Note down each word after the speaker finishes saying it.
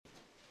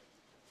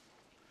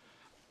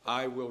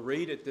I will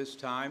read at this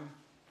time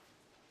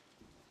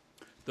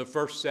the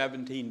first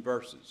 17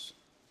 verses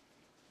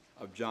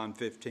of John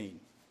 15.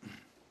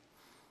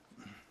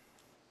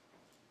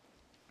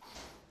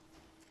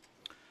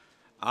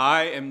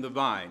 I am the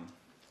vine.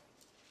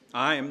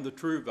 I am the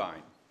true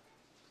vine,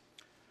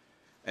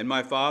 and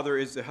my Father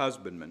is the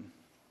husbandman.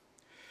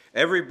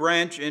 Every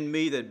branch in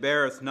me that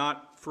beareth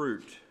not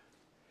fruit,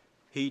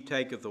 he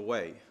taketh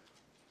away.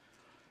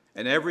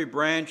 And every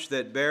branch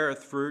that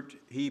beareth fruit,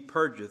 he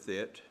purgeth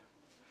it,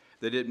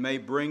 that it may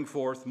bring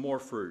forth more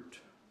fruit.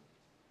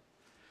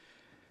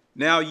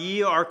 Now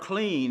ye are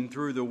clean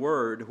through the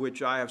word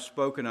which I have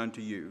spoken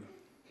unto you.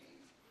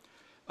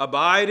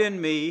 Abide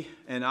in me,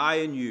 and I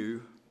in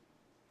you.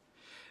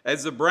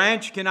 As the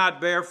branch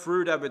cannot bear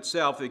fruit of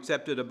itself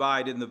except it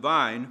abide in the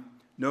vine,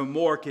 no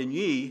more can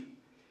ye,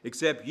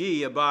 except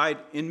ye abide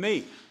in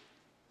me.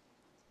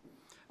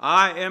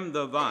 I am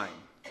the vine,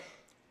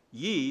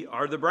 ye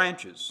are the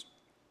branches.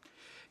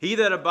 He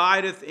that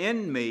abideth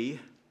in me,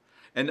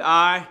 and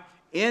I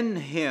in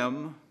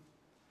him,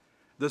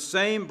 the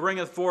same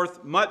bringeth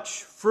forth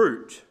much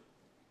fruit.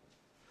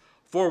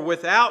 For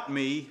without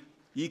me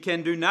ye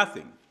can do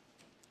nothing.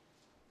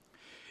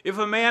 If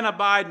a man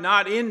abide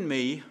not in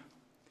me,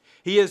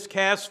 he is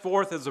cast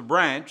forth as a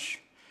branch,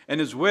 and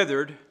is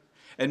withered,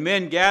 and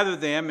men gather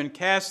them and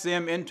cast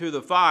them into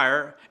the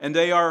fire, and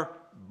they are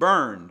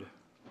burned.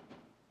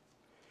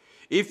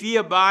 If ye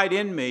abide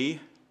in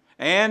me,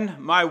 and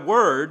my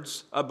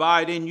words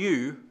abide in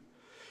you,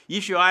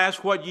 ye shall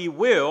ask what ye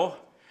will,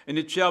 and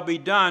it shall be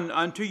done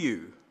unto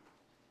you.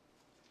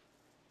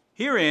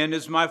 Herein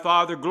is my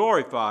Father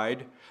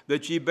glorified,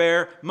 that ye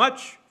bear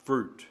much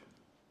fruit.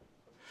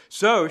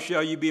 So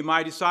shall ye be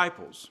my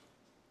disciples.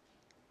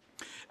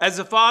 As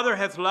the Father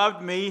hath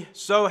loved me,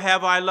 so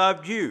have I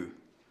loved you.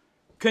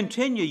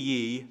 Continue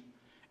ye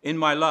in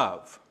my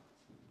love.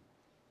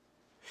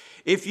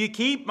 If ye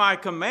keep my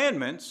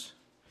commandments,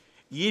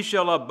 ye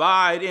shall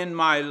abide in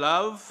my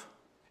love,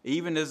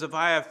 even as if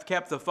I have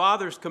kept the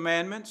Father's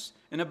commandments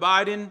and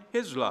abide in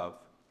his love.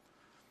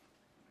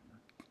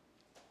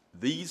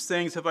 These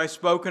things have I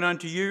spoken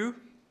unto you,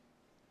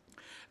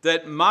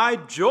 that my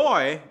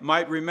joy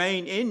might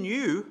remain in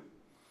you,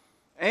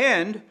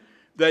 and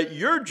that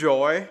your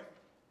joy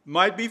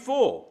might be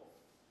full.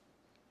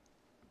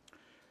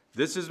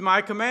 This is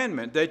my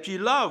commandment, that ye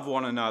love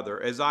one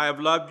another as I have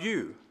loved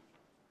you.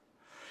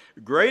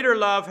 Greater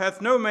love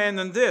hath no man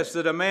than this,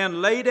 that a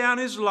man lay down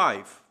his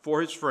life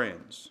for his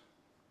friends.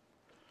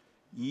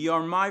 Ye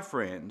are my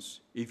friends,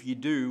 if ye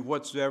do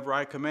whatsoever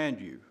I command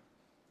you.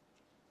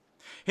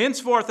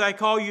 Henceforth I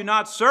call you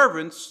not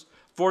servants,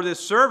 for this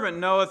servant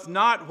knoweth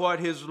not what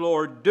his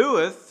Lord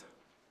doeth,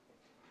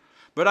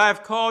 but I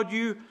have called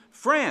you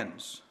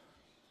friends.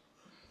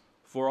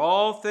 For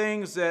all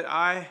things that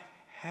I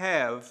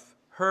have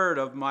heard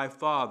of my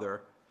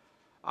Father,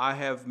 I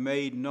have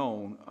made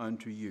known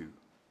unto you.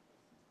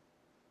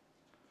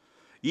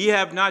 Ye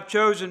have not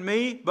chosen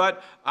me,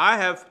 but I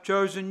have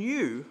chosen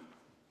you,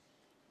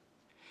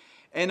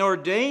 and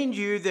ordained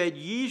you that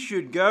ye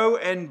should go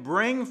and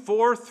bring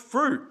forth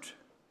fruit,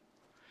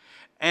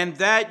 and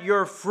that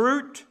your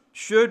fruit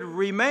should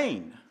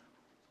remain,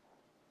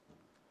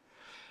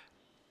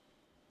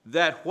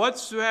 that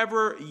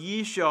whatsoever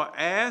ye shall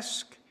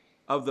ask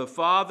of the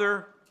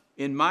Father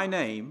in my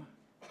name,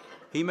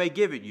 he may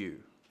give it you.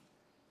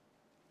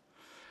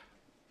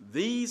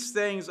 These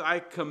things I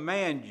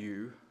command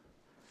you,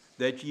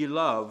 that ye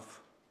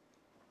love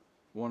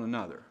one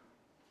another.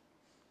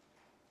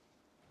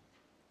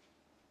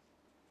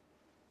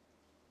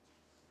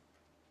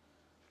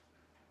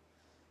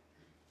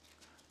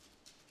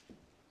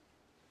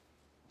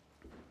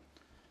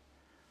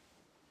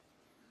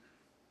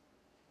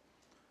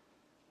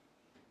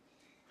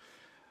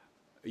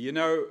 You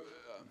know,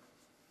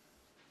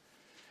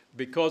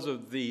 because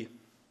of the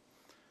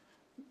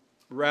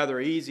rather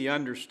easy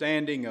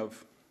understanding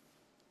of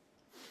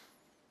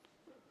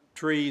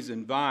trees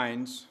and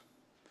vines,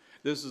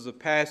 this is a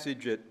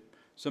passage that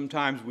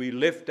sometimes we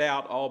lift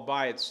out all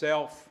by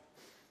itself,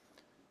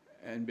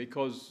 and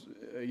because,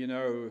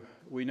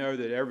 we know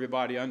that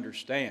everybody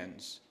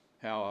understands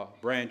how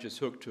a branch is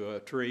hooked to a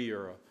tree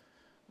or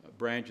a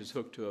branch is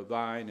hooked to a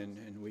vine,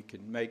 and we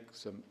can make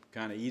some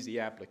kind of easy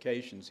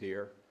applications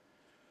here.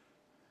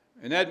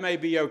 And that may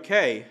be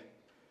okay,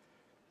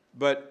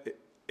 but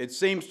it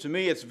seems to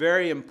me it's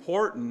very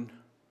important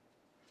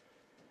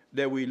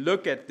that we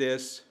look at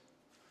this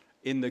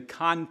in the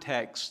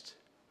context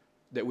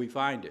that we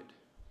find it,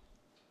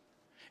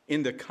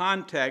 in the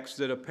context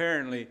that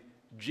apparently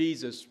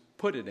Jesus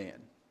put it in.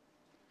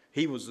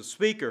 He was the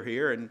speaker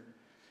here,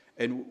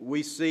 and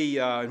we see,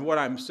 and what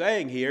I'm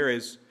saying here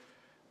is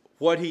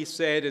what he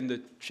said in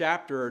the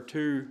chapter or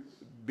two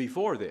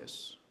before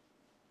this.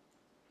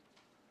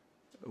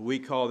 We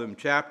call them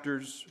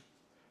chapters.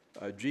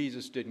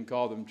 Jesus didn't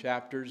call them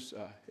chapters.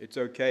 It's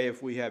okay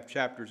if we have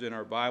chapters in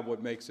our Bible.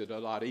 It makes it a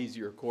lot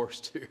easier, of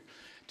course,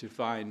 to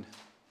find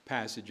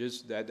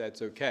passages.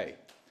 That's okay.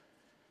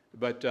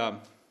 But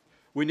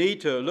we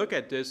need to look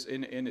at this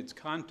in its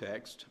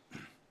context.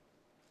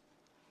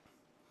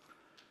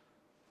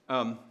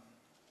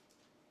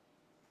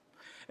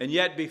 And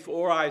yet,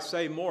 before I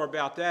say more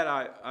about that,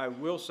 I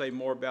will say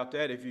more about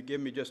that if you give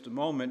me just a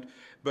moment.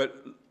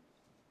 But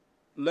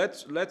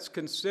let's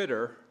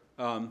consider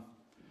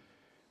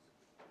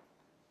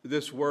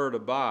this word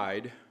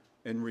abide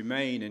and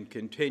remain and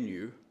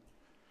continue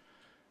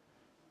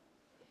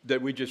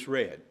that we just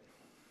read.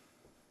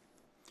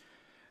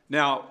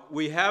 Now,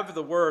 we have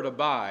the word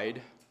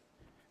abide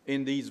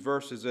in these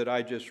verses that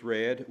I just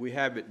read. We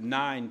have it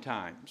 9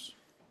 times.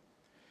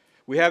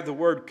 We have the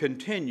word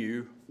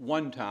continue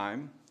 1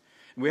 time.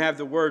 We have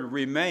the word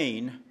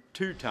remain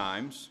 2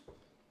 times.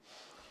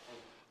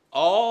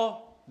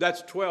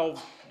 That's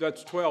 12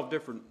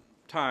 different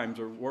times,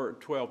 or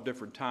 12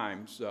 different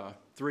times.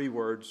 3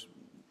 words,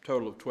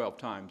 total of 12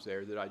 times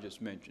there that I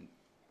just mentioned.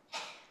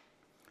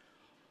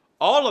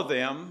 All of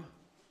them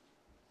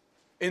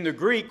in the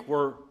Greek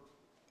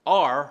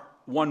are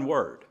 1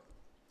 word.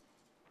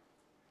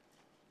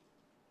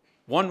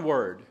 1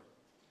 word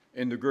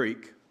in the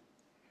Greek.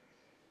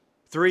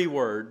 3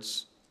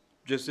 words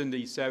just in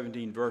these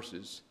 17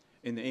 verses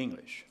in the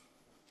English.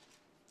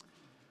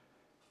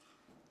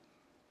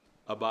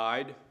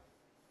 Abide,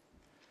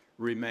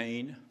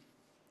 remain,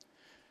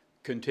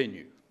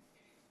 continue.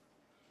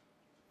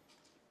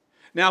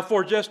 Now,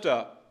 for just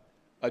a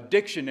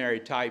dictionary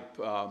type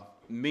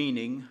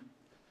meaning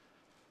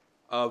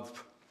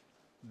of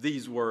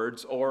these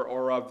words,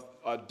 or of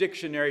a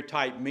dictionary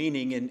type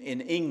meaning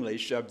in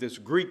English of this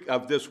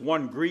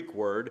one Greek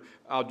word,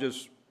 I'll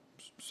just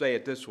say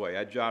it this way.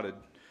 I jotted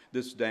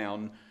this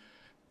down.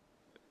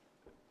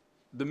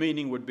 The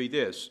meaning would be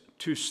this: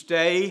 to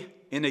stay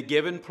in a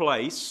given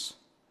place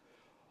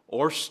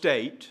or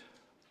state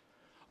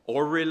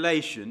or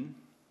relation,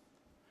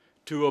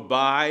 to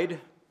abide,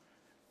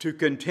 to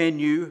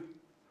continue,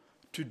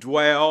 to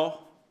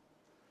dwell,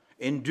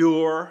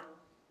 endure,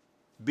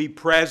 be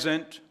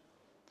present,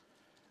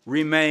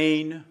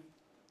 remain,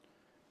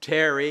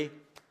 tarry.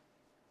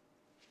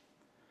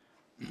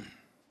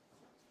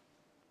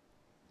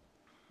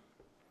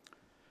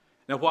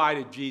 Now, why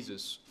did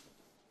Jesus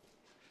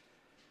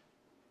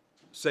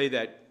say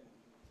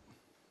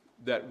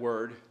that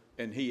word?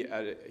 And he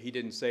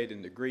didn't say it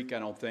in the Greek, I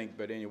don't think,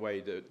 but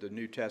anyway, the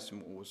New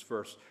Testament was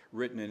first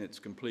written in its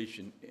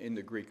completion in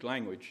the Greek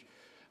language.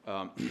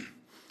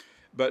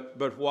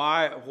 But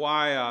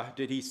why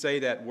did he say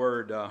that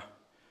word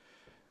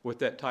with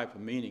that type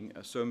of meaning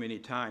so many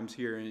times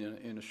here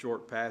in a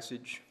short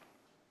passage?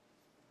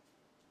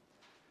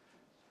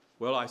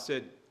 Well, I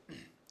said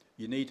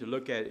you need to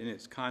look at it in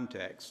its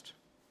context.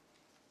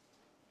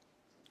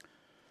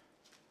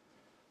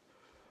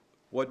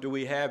 What do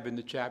we have in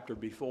the chapter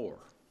before?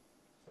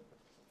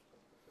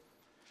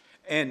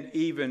 And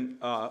even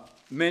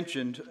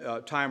mentioned a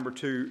time or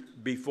two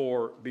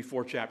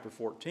before chapter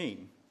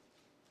 14.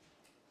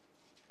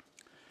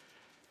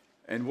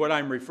 And what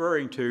I'm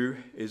referring to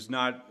is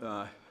not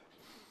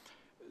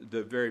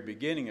the very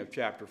beginning of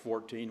chapter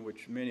 14,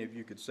 which many of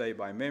you could say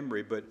by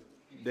memory, but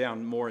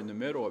down more in the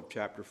middle of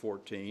chapter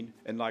 14,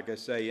 and like I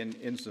say,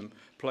 in some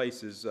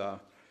places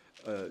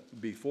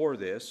before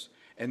this.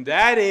 And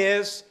that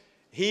is,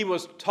 he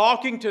was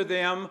talking to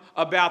them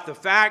about the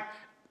fact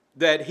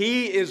that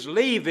he is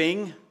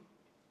leaving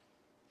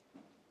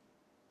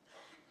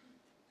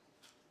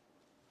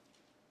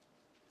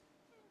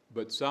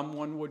but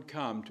someone would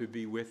come to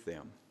be with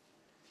them.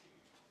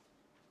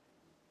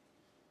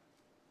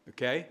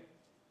 Okay?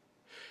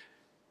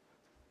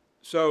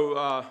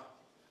 So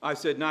I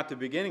said not the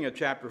beginning of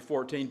chapter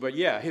 14, but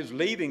yeah, his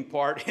leaving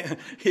part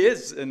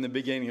is in the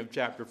beginning of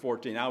chapter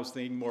 14. I was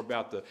thinking more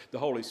about the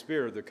Holy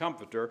Spirit, the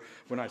Comforter,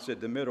 when I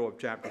said the middle of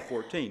chapter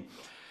 14.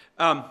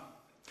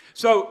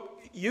 So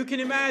you can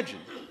imagine.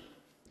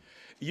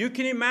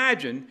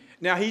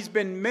 Now he's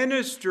been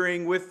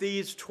ministering with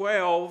these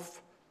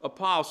 12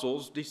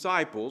 apostles,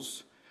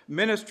 disciples,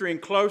 ministering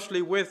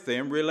closely with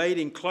them,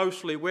 relating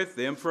closely with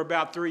them for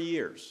about 3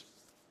 years,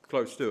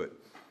 close to it.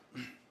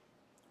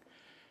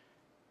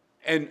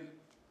 And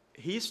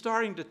he's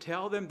starting to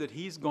tell them that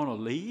he's going to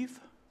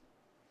leave.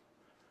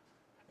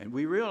 And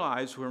we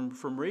realize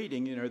from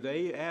reading,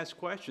 they asked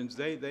questions.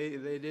 They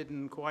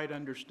didn't quite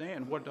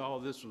understand what all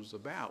this was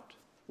about,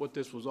 what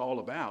this was all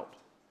about.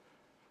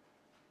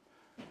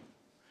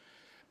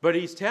 But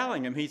he's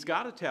telling them, he's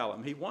got to tell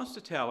them, he wants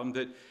to tell them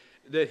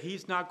that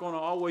he's not going to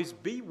always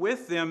be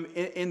with them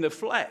in the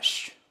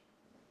flesh.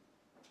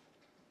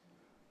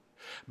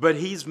 But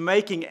he's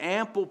making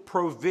ample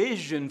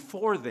provision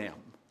for them.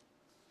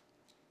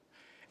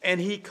 And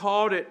he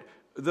called it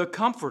the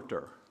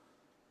Comforter.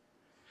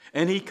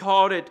 And he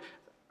called it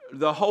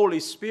the Holy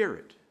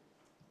Spirit.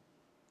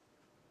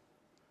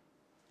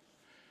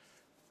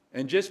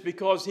 And just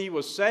because he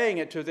was saying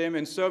it to them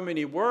in so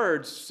many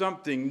words,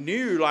 something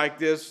new like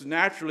this,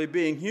 naturally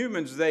being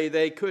humans,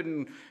 they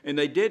couldn't and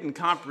they didn't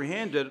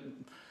comprehend it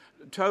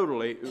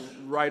totally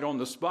right on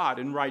the spot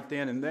and right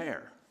then and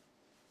there.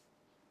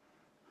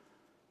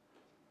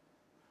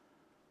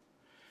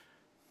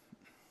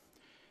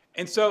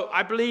 And so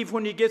I believe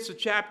when he gets to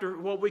chapter,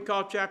 what we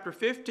call chapter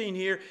 15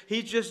 here,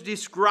 he's just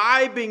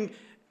describing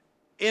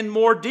in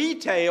more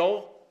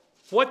detail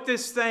what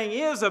this thing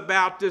is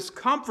about this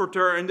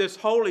Comforter and this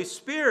Holy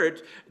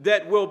Spirit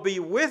that will be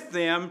with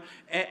them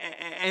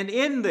and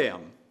in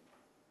them.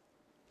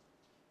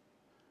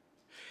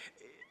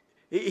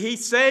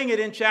 He's saying it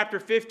in chapter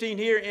 15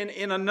 here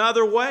in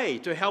another way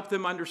to help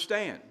them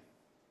understand.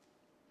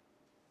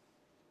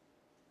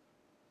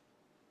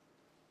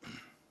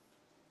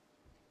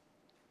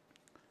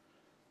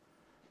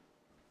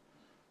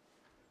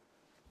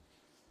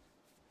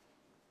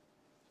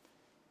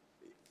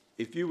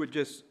 If you would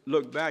just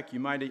look back,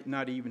 you might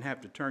not even have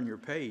to turn your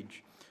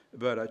page,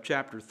 but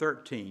chapter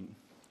 13,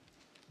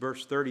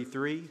 verse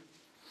 33.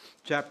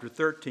 Chapter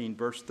 13,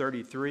 verse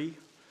 33.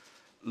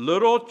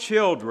 Little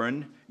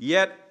children,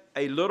 yet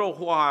a little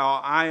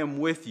while I am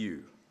with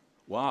you.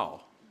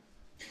 Wow.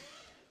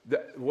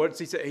 What does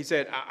he say? He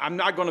said, I'm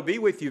not going to be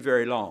with you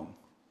very long.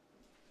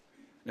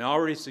 And I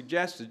already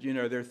suggested,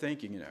 their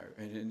thinking,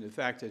 and the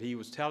fact that he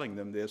was telling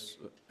them this,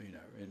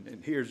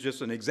 and here's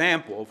just an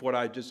example of what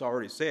I just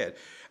already said.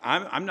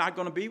 I'm not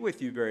going to be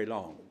with you very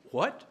long.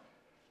 What?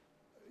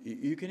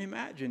 You can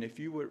imagine if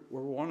you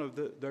were one of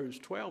those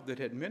 12 that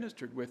had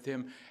ministered with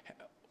him,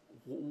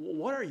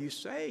 what are you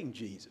saying,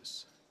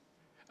 Jesus?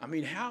 I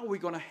mean, how are we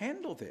going to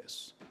handle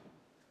this?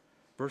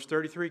 Verse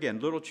 33 again,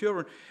 little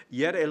children,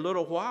 yet a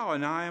little while,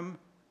 and I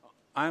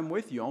am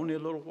with you, only a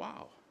little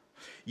while.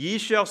 Ye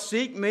shall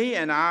seek me,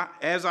 and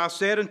as I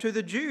said unto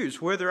the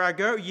Jews, whither I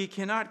go, ye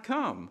cannot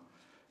come.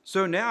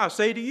 So now I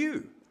say to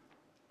you.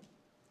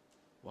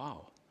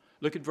 Wow.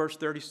 Look at verse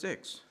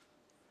 36.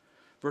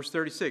 Verse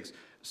 36.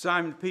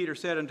 Simon Peter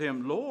said unto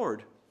him,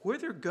 Lord,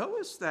 whither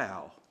goest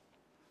thou?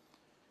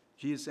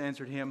 Jesus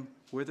answered him,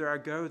 Whither I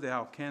go,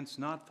 thou canst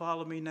not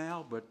follow me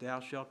now, but thou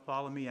shalt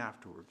follow me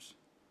afterwards.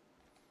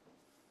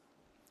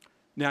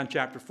 Now in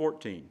chapter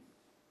 14.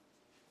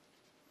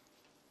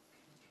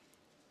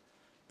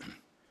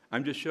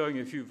 I'm just showing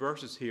you a few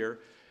verses here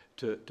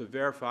to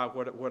verify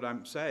what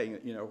I'm saying,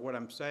 what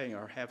I'm saying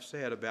or have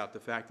said about the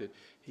fact that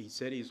he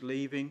said he's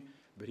leaving,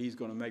 but he's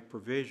going to make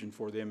provision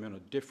for them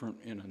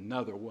in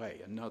another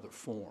way, another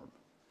form.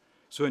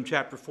 So in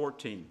chapter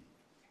 14,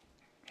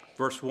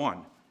 verse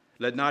 1,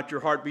 let not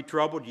your heart be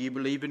troubled. Ye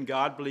believe in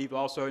God, believe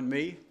also in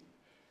me.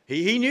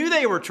 He knew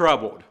they were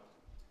troubled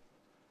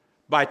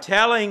by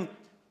telling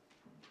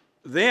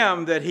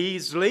them that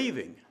he's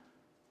leaving.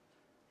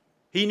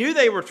 He knew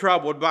they were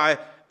troubled by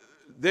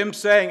them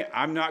saying,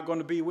 I'm not going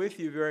to be with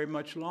you very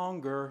much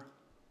longer.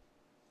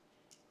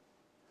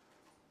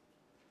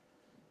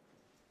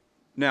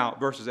 Now,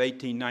 verses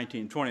 18,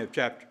 19, 20 of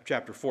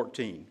chapter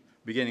 14,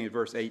 beginning at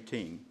verse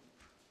 18.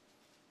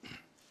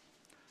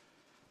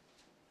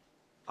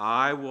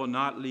 I will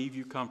not leave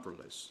you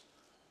comfortless.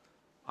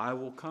 I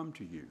will come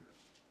to you.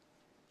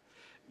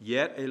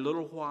 Yet a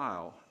little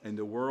while, and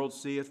the world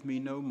seeth me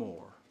no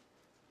more.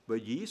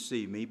 But ye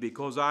see me,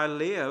 because I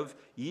live,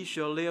 ye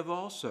shall live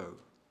also.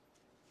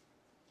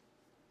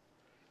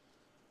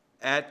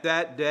 At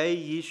that day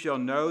ye shall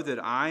know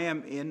that I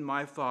am in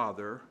my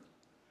Father,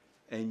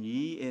 and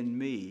ye in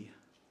me,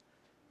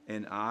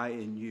 and I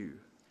in you.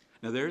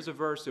 Now there's a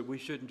verse that we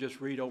shouldn't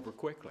just read over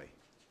quickly.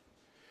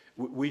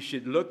 We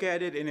should look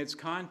at it in its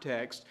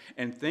context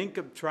and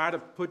try to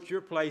put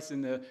your place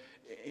in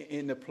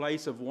the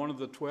place of one of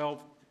the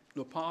 12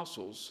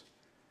 apostles,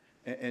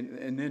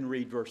 and then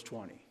read verse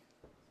 20.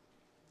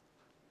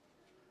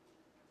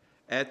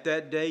 At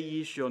that day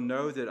ye shall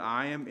know that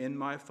I am in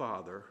my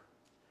Father,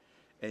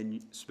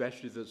 and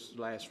especially this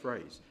last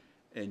phrase,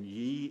 and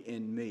ye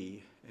in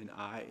me, and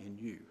I in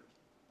you.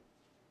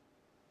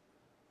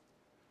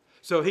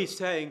 So he's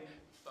saying,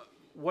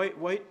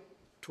 wait,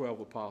 12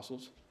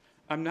 apostles,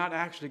 I'm not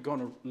actually going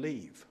to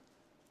leave.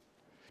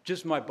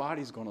 Just my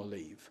body's going to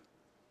leave.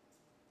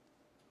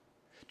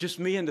 Just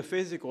me and the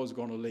physical is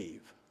going to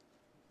leave.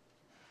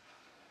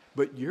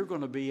 But you're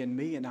going to be in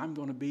me, and I'm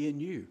going to be in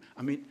you.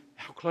 I mean,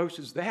 how close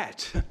is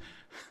that?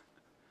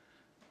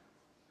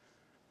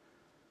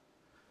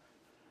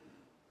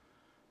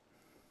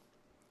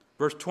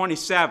 Verse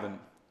 27,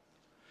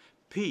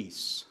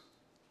 peace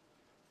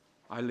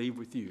I leave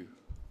with you.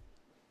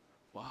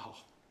 Wow.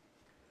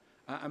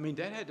 I mean,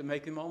 that had to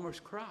make them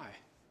almost cry.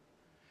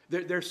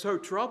 They're so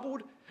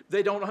troubled,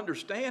 they don't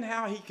understand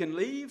how he can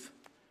leave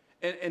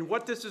and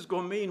what this is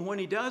going to mean when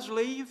he does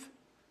leave.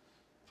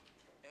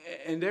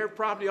 And they're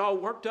probably all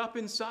worked up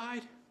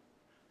inside.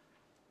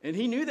 And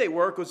he knew they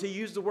were because he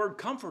used the word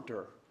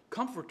comforter.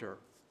 Comforter.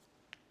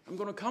 I'm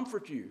going to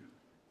comfort you.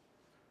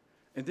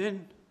 And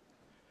then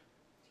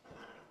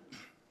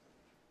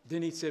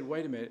he said,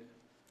 wait a minute,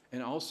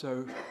 and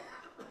also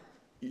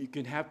you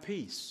can have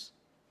peace.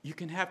 You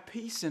can have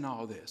peace in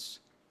all this.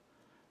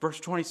 Verse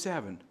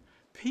 27,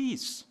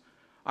 peace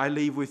I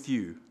leave with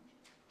you.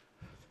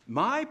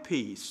 My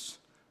peace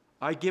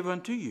I give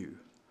unto you.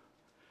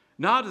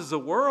 Not as the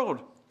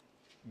world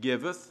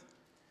giveth,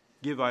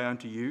 give I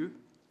unto you.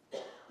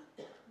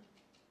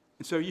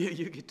 And so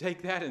you could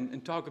take that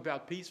and talk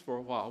about peace for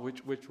a while,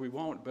 which we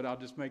won't, but I'll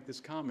just make this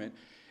comment.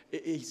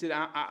 He said,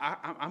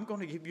 I'm going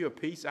to give you a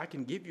peace. I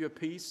can give you a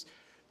peace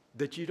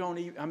that you don't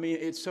even, I mean,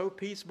 it's so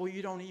peaceable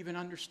you don't even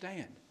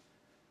understand.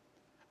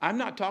 I'm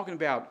not talking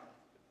about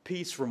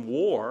peace from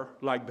war,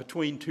 like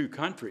between two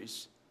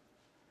countries.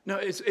 No,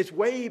 it's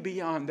way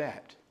beyond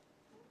that.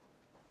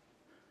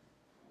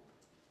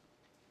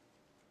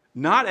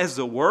 Not as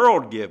the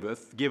world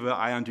giveth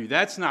I unto you.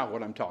 That's not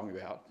what I'm talking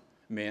about,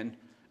 men.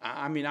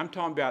 I mean, I'm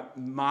talking about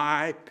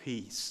my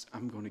peace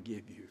I'm going to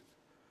give you.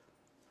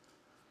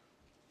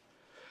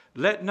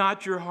 Let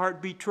not your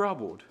heart be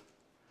troubled,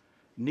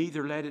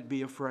 neither let it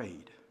be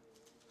afraid.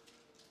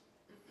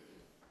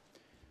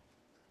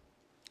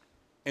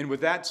 And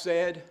with that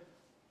said,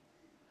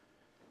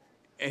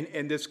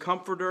 and this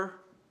comforter,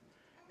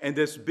 and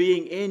this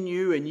being in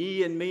you and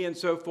ye and me and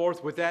so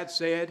forth, with that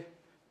said,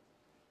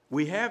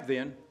 we have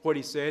then what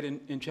he said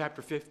in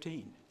chapter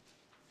 15.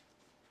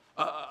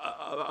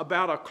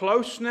 About a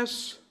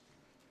closeness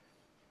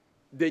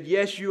that,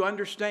 yes, you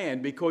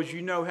understand because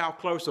you know how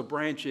close a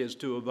branch is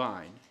to a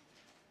vine.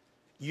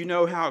 You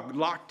know how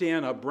locked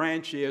in a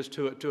branch is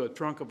to a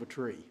trunk of a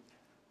tree.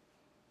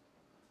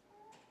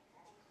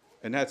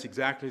 And that's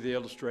exactly the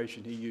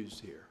illustration he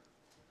used here.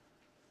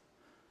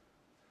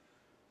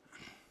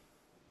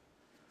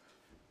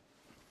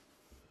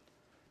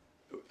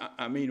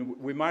 I mean,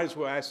 we might as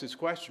well ask this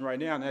question right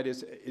now, and that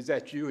is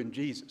that you and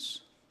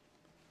Jesus?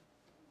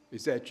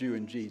 Is that you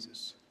and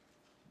Jesus?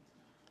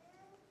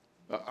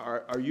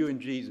 Are you and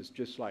Jesus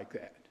just like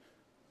that?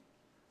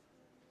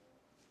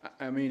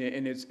 I mean,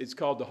 and it's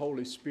called the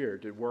Holy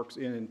Spirit that works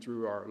in and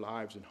through our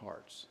lives and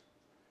hearts.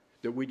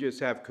 That we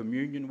just have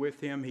communion with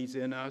him. He's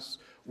in us.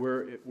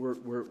 We're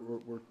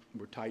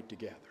tight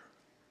together.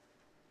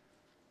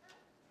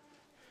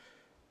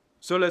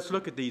 So let's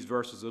look at these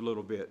verses a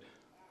little bit.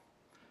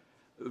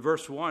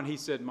 Verse 1, he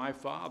said, my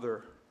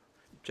Father,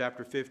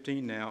 chapter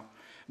 15 now,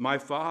 my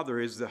Father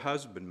is the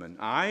husbandman.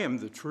 I am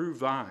the true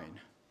vine.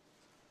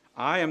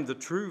 I am the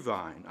true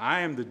vine.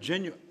 I'm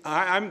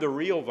the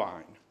real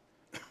vine.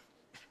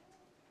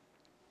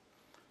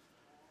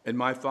 And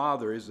my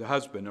Father is the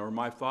husband, or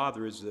my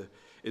Father is the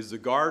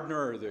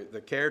gardener, or the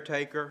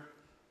caretaker.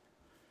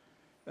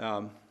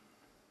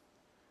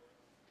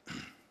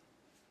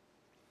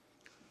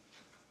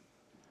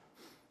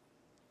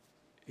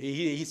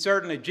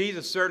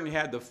 Jesus certainly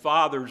had the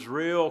Father's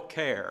real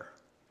care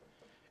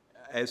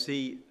as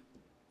he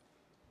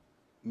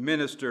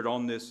ministered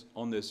on this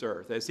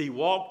earth, as he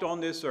walked on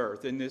this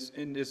earth in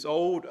this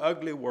old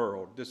ugly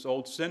world, this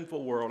old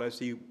sinful world, as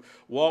he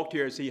walked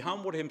here, as he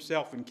humbled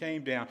himself and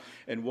came down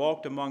and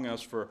walked among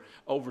us for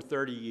over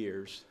 30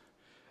 years.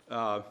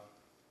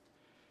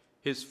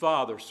 His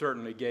Father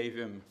certainly gave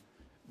him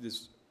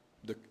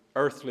the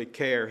earthly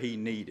care he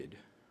needed.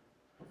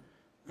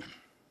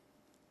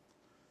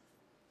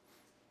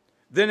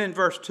 Then in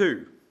verse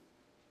 2,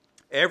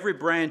 every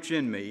branch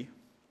in me,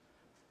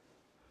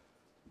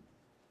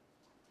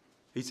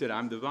 he said,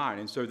 I'm the vine,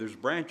 and so there's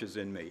branches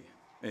in me.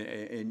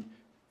 And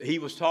he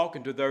was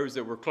talking to those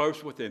that were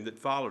close with him, that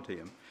followed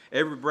him.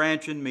 Every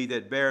branch in me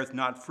that beareth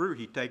not fruit,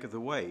 he taketh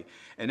away.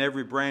 And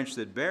every branch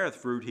that beareth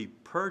fruit, he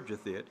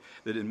purgeth it,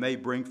 that it may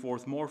bring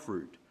forth more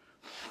fruit.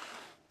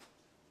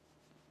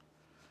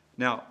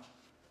 Now,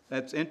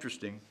 that's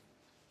interesting.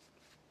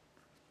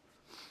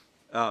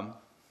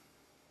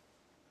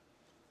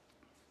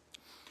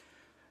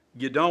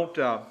 You don't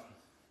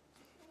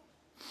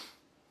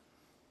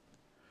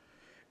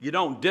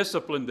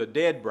discipline the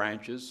dead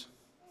branches.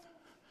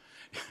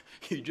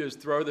 You just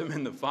throw them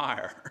in the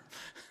fire.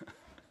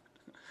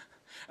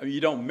 I mean, you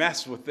don't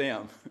mess with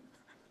them.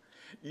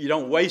 You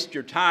don't waste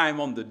your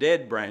time on the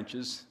dead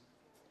branches.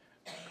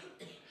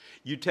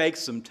 You take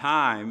some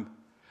time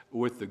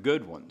with the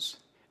good ones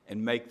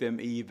and make them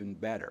even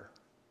better.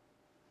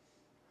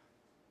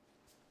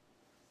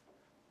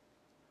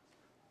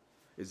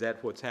 Is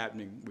that what's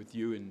happening with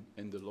you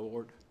and the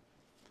Lord?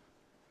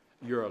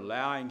 You're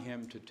allowing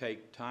him to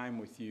take time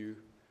with you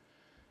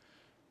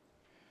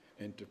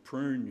and to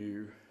prune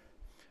you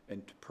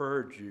and to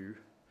purge you,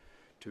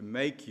 to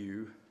make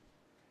you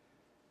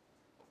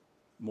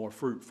more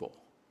fruitful.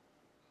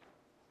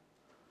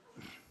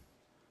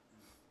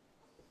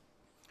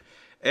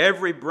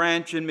 Every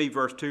branch in me,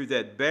 verse 2,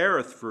 that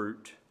beareth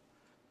fruit.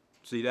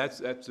 See, that's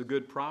the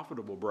good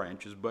profitable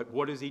branches, but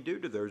what does he do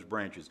to those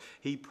branches?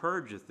 He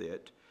purgeth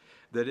it,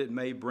 that it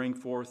may bring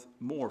forth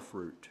more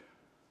fruit,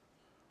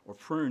 or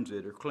prunes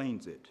it, or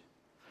cleans it.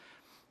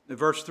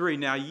 Verse 3,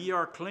 now ye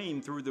are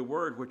clean through the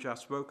word which I have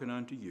spoken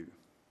unto you.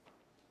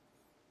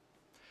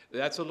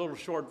 That's a little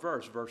short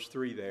verse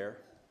 3 there,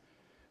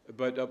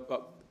 but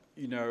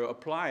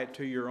apply it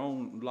to your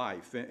own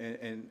life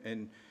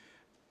and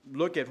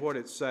look at what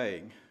it's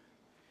saying.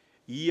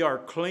 Ye are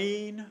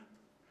clean.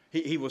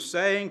 He was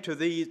saying to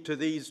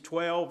these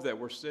 12 that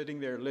were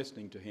sitting there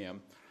listening to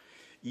him,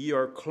 ye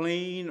are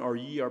clean, or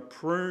ye are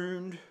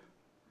pruned.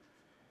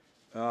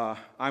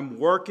 I'm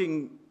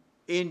working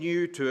in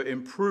you to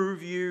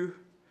improve you.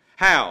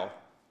 How?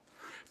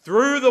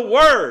 Through the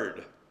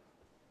word.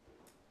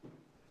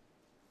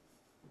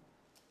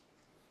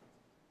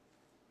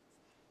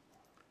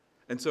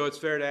 And so it's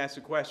fair to ask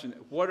the question,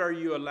 what are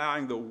you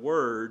allowing the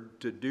word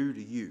to do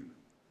to you?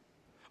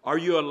 Are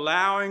you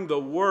allowing the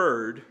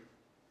Word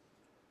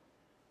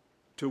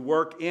to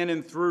work in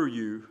and through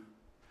you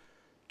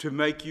to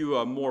make you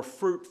a more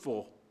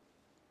fruitful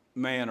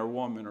man or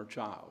woman or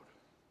child?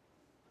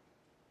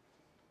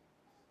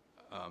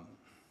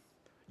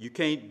 You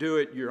can't do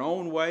it your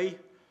own way.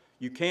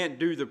 You can't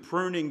do the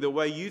pruning the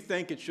way you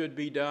think it should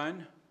be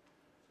done.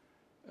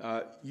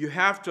 You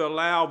have to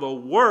allow the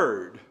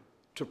Word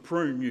to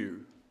prune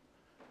you.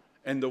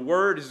 And the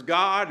Word is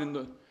God,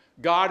 and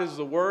God is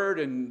the Word,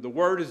 and the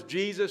Word is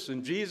Jesus,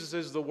 and Jesus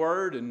is the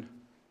Word. And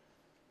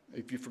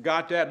if you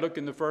forgot that, look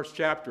in the first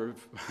chapter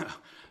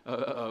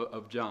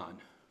of John.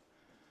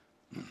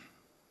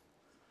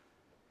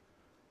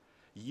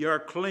 Ye are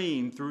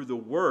clean through the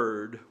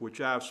word which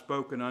I have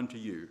spoken unto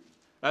you.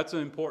 That's an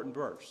important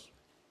verse.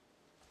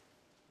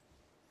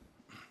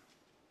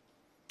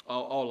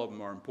 All of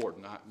them are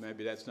important.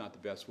 Maybe that's not the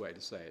best way to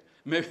say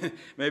it.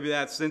 Maybe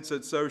that, since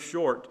it's so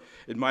short,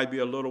 it might be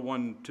a little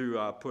one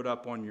to put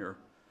up on your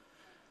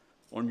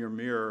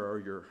mirror or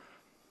your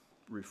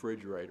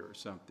refrigerator or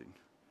something,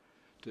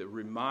 to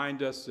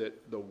remind us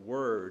that the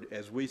Word,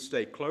 as we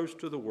stay close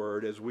to the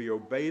Word, as we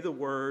obey the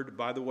Word.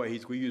 By the way,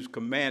 we use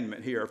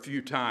commandment here a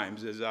few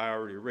times, as I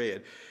already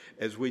read.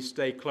 As we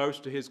stay close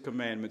to His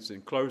commandments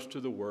and close to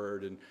the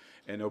Word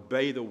and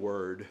obey the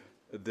Word,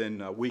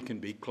 then we can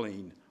be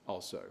clean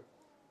also.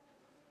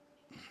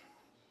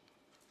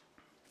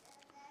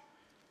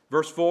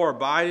 Verse 4,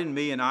 abide in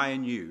me and I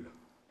in you.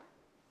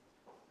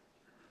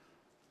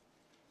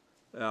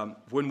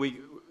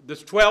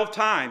 This 12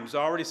 times,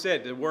 I already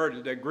said,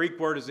 the Greek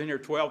word is in here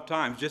 12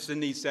 times, just in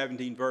these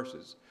 17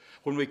 verses.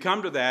 When we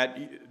come to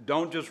that,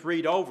 don't just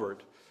read over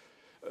it.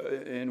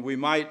 And we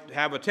might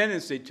have a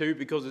tendency to,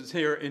 because it's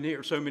in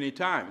here so many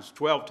times,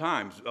 12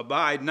 times,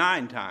 abide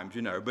 9 times,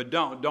 but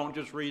don't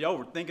just read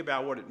over it. Think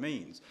about what it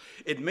means.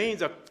 It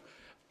means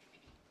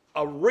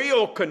a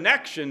real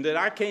connection that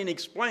I can't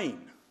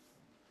explain.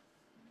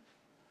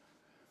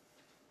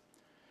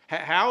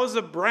 How is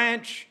a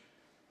branch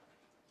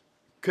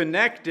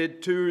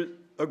connected to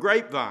a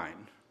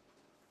grapevine,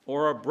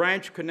 or a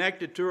branch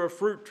connected to a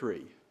fruit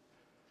tree?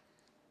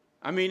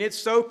 I mean, it's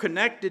so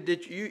connected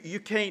that you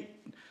can't,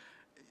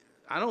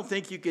 I don't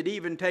think you could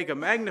even take a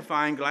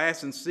magnifying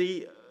glass and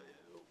see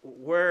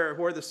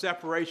where the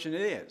separation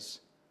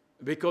is,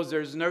 because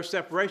there's no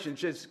separation.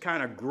 It's just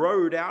kind of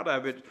growed out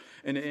of it,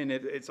 and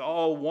it's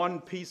all one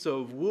piece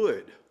of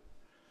wood.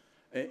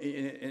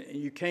 And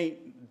you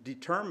can't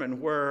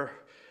determine where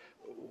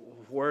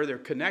their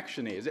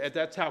connection is.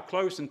 That's how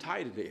close and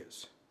tight it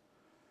is.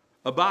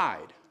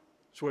 Abide.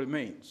 That's what it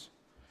means.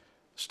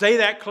 Stay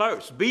that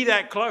close. Be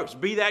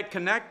that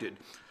connected.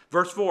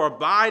 Verse 4,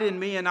 abide in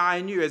me and I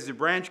in you. As the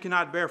branch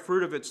cannot bear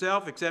fruit of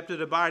itself except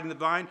it abide in the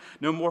vine,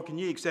 no more can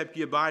ye except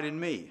ye abide in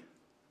me.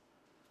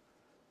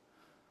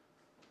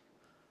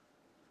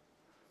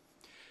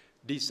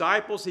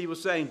 Disciples, he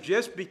was saying,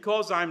 just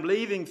because I'm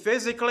leaving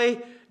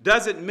physically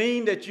doesn't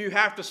mean that you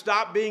have to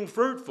stop being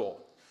fruitful.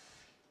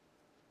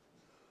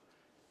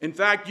 In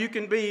fact, you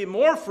can be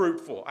more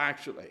fruitful,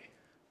 actually.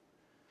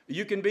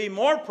 You can be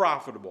more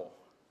profitable.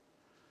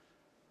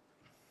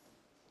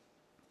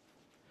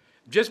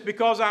 Just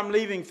because I'm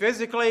leaving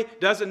physically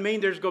doesn't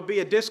mean there's going to be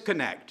a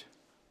disconnect.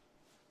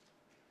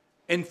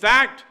 In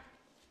fact,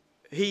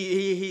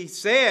 he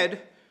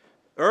said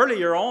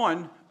earlier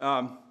on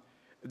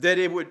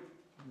that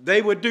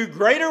they would do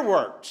greater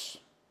works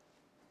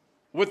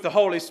with the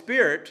Holy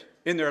Spirit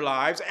in their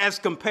lives as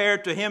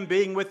compared to him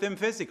being with them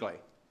physically,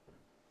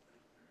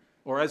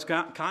 or as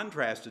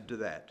contrasted to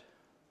that.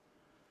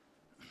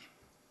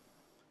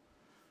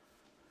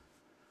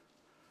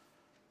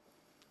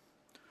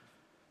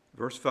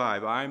 Verse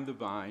 5, I am the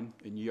vine,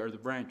 and ye are the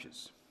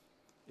branches.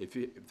 If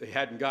they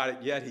hadn't got it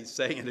yet, he's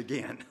saying it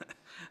again.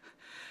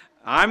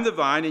 I'm the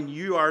vine, and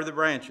you are the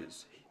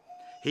branches.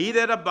 He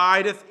that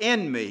abideth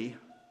in me,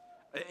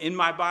 in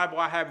my Bible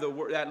I have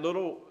that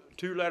little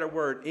 2-letter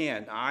word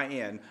in,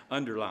 I-N,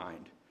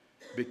 underlined.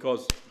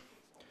 Because,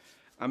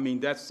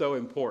 that's so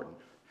important.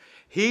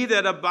 He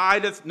that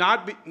abideth,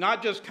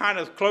 not just kind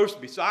of close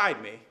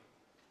beside me,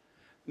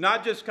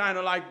 not just kind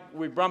of like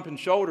we bumping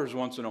shoulders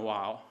once in a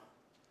while.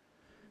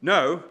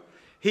 No,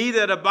 he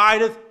that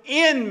abideth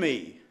in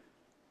me,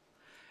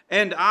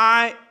 and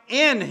I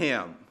in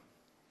him,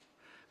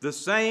 the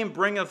same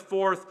bringeth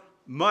forth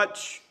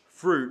much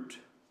fruit.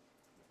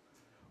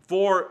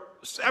 For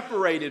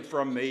separated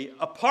from me,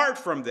 apart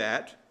from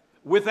that,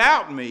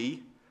 without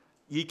me,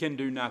 ye can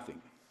do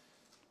nothing.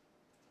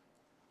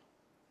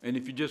 And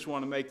if you just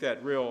want to make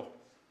that real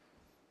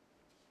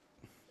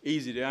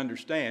easy to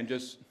understand,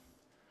 just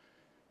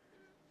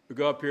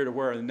go up here to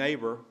where a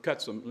neighbor cut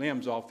some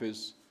limbs off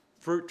his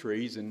fruit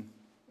trees and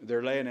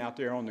they're laying out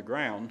there on the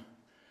ground.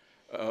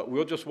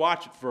 We'll just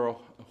watch it for a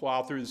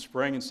while through the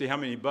spring and see how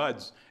many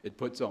buds it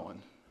puts on.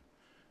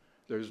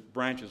 There's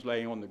branches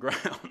laying on the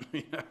ground.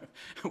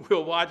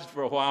 We'll watch it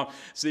for a while,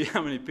 see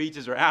how many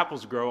peaches or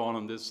apples grow on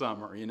them this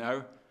summer,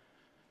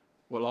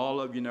 Well,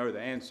 all of you know the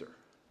answer.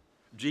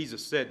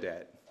 Jesus said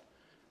that,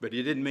 but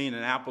he didn't mean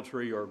an apple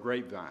tree or a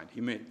grapevine.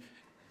 He meant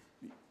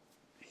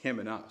him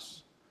and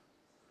us.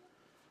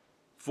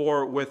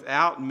 For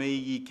without me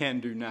ye can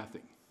do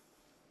nothing.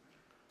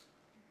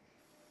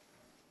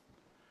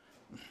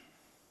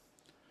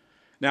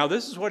 Now,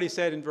 this is what he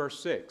said in verse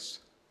 6.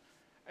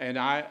 And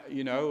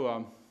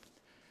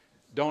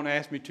don't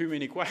ask me too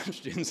many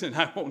questions and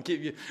I won't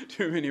give you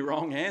too many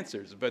wrong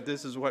answers. But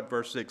this is what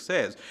verse 6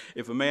 says.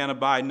 If a man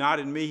abide not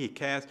in me,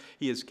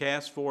 he is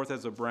cast forth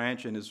as a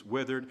branch and is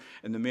withered,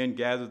 and the men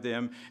gather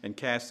them and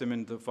cast them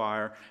into the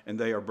fire, and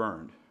they are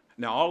burned.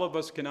 Now, all of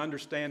us can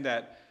understand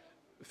that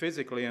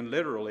physically and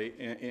literally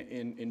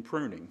in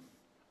pruning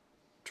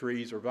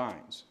trees or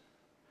vines.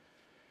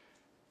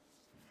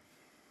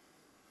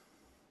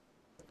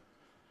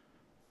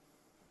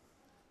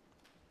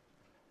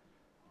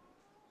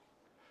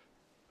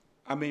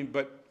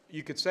 But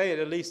you could say it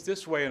at least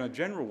this way, in a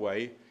general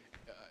way.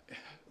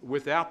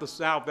 Without the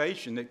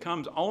salvation that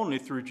comes only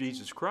through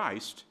Jesus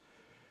Christ,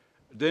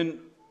 then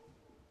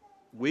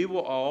we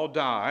will all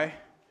die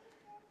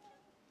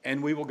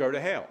and we will go to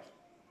hell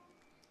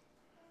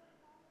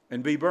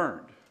and be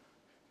burned.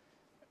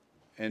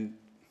 And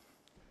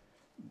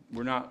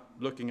we're not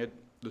looking at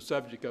the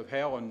subject of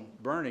hell and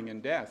burning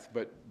and death,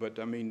 but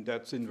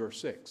that's in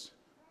verse 6.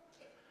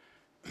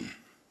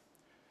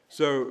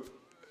 So,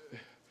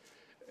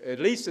 at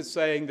least it's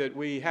saying that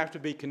we have to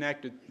be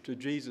connected to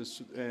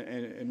Jesus,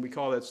 and we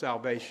call that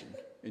salvation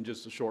in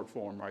just a short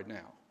form right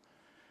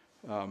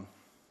now.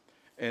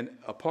 And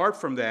apart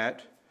from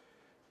that,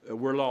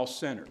 we're lost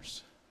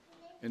sinners.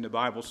 And the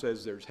Bible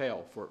says there's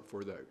hell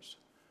for those.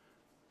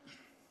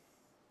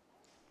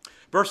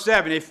 Verse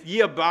 7, if ye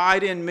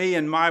abide in me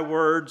and my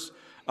words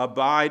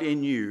abide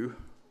in you.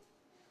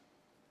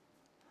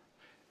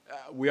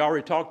 We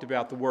already talked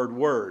about the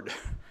word,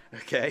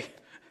 okay?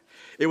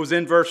 It was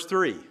in verse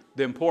 3.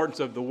 The importance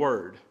of the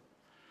word.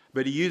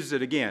 But he uses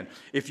it again.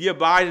 If you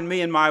abide in me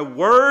and my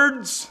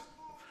words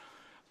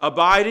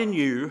abide in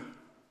you.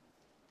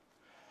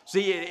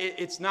 See,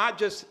 it's not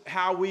just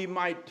how we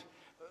might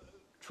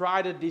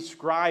try to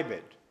describe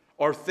it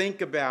or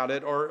think about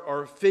it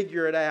or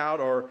figure it out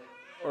or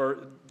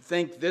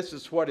think this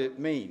is what it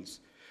means.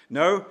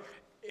 No,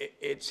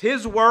 it's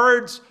his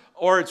words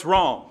or it's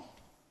wrong.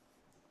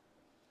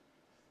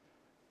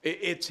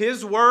 It's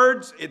his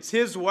words, it's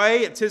his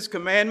way, it's his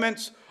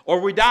commandments, or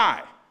we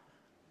die.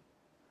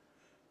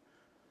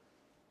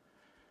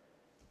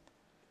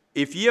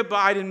 If ye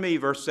abide in me,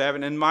 verse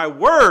 7, and my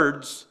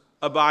words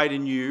abide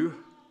in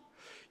you,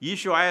 ye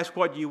shall ask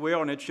what ye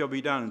will, and it shall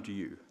be done unto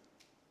you.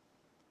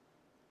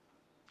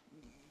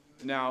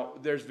 Now,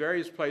 there's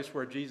various places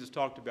where Jesus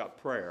talked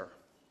about prayer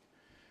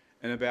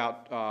and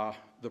about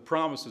the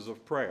promises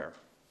of prayer.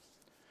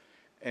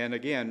 And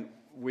again,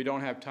 we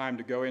don't have time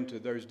to go into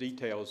those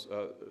details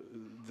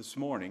this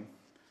morning.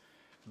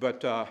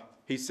 But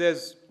he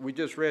says, we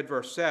just read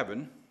verse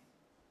 7,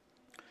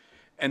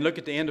 and look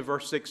at the end of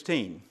verse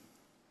 16.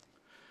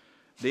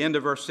 The end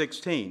of verse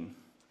 16,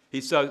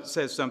 he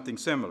says something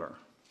similar.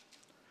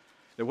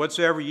 That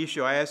whatsoever ye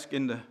shall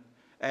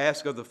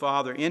ask of the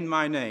Father in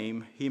my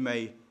name, he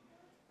may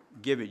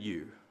give it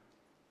you.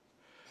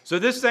 So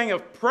this thing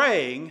of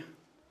praying,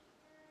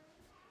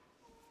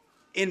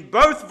 in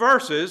both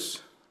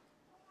verses,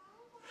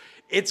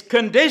 it's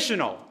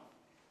conditional.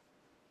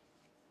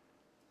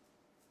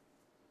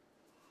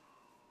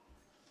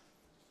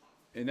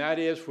 And that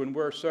is when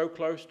we're so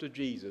close to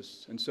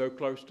Jesus and so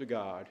close to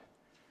God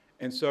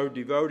and so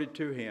devoted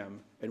to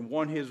him and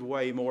want his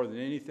way more than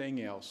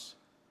anything else,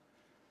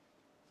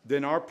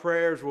 then our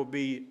prayers will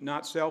be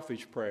not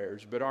selfish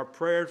prayers, but our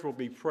prayers will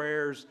be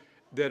prayers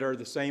that are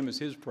the same as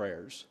his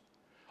prayers.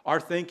 Our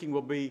thinking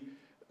will be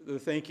the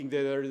thinking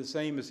that are the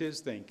same as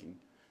his thinking.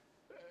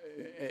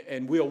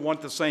 And we'll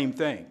want the same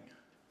thing.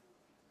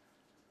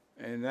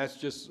 And that's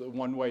just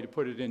one way to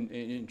put it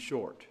in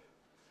short.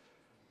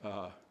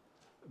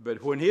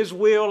 But when his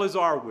will is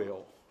our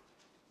will,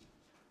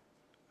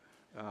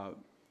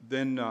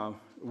 then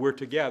we're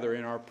together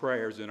in our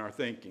prayers, in our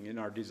thinking, in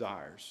our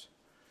desires.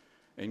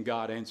 And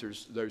God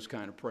answers those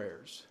kind of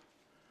prayers.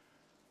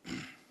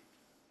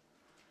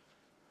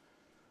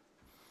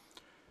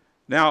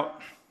 Now,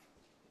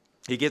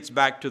 he gets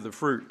back to the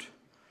fruit.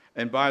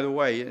 And by the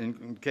way,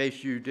 in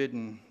case you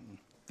didn't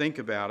think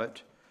about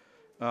it,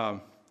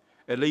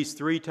 at least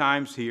 3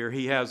 times here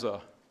he has an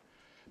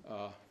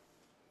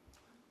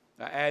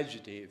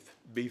adjective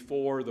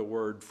before the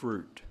word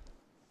fruit.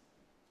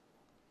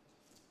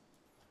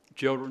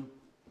 Children,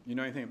 you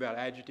know anything about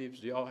adjectives?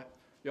 Do y'all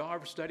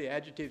ever study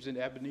adjectives in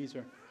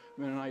Ebenezer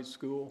Mennonite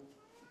School?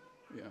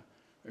 Yeah,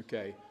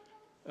 okay.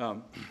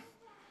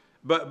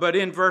 But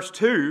in verse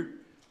 2,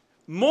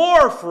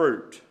 more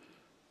fruit.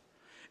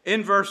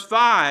 In verse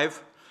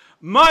 5,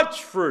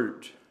 much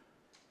fruit.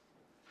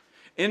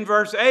 In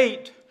verse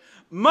 8,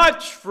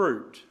 much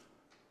fruit.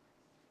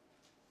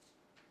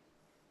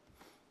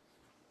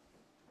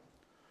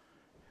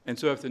 And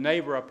so if the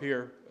neighbor up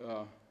here,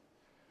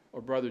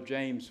 or Brother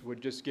James,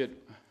 would just get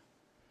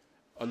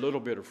a little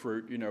bit of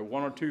fruit,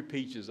 1 or 2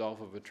 peaches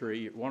off of a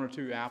tree, 1 or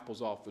 2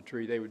 apples off the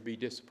tree, they would be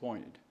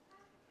disappointed.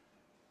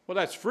 Well,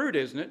 that's fruit,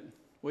 isn't it?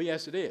 Well,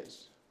 yes, it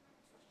is.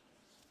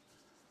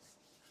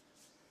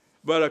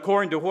 But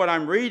according to what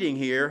I'm reading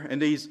here,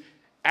 and these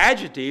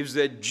adjectives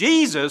that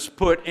Jesus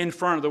put in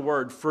front of the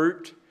word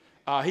fruit,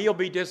 he'll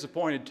be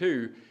disappointed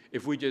too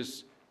if we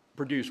just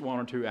produce 1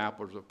 or 2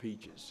 apples or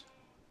peaches.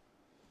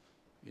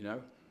 You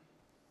know?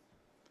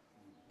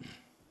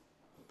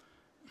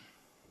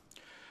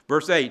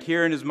 Verse 8,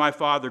 herein is my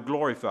Father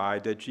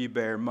glorified, that ye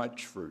bear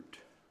much fruit.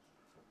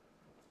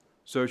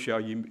 So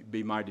shall ye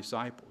be my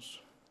disciples.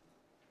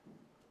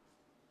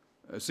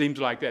 It seems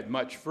like that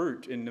much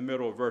fruit in the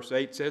middle of verse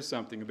 8 says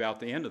something about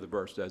the end of the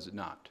verse, does it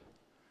not?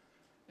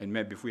 And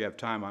maybe if we have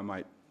time, I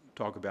might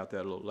talk about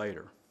that a little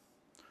later.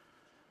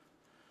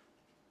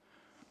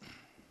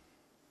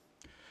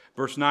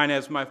 Verse 9,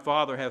 as my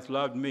Father hath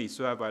loved me,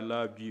 so have I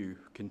loved you.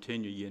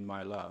 Continue ye in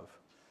my love.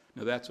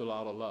 Now that's a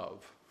lot of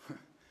love.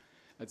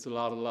 That's a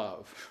lot of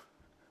love.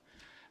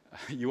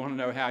 You want to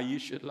know how you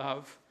should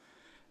love?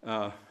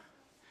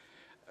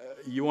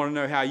 You want to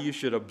know how you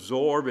should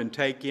absorb and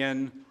take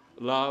in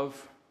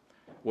love?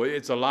 Well,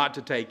 it's a lot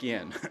to take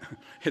in.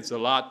 It's a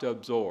lot to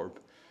absorb.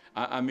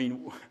 I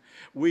mean,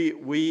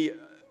 the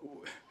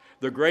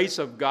grace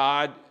of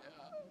God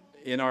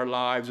in our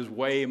lives is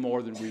way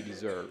more than we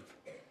deserve.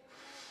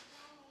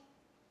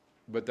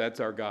 But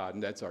that's our God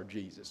and that's our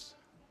Jesus.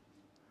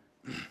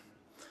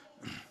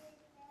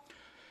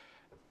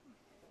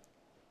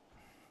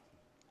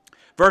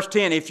 Verse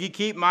 10, if ye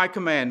keep my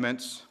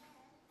commandments,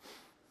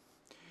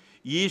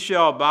 ye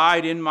shall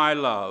abide in my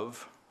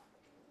love,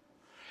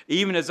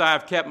 even as I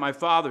have kept my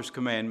Father's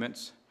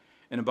commandments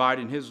and abide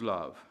in his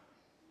love.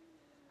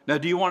 Now,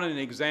 do you want an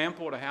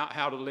example of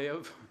how to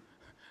live?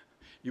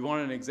 You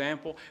want an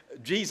example?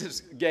 Jesus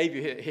gave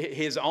you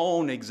his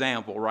own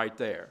example right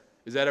there.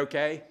 Is that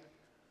okay?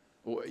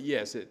 Well,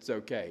 yes, it's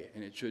okay,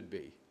 and it should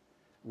be.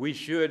 We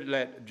should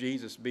let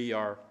Jesus be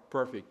our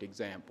perfect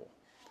example.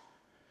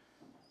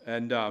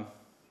 And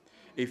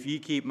if ye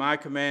keep my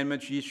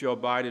commandments, ye shall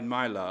abide in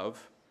my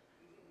love.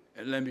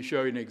 And let me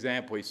show you an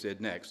example, he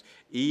said next.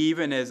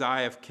 Even as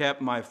I have kept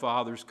my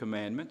Father's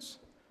commandments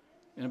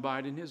and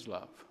abide in his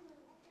love.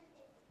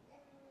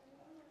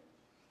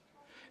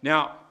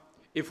 Now,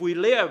 if we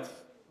live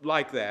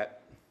like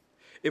that,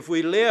 if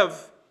we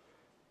live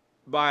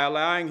by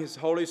allowing his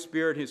Holy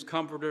Spirit, his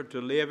Comforter,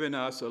 to live in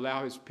us,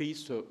 allow his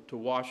peace to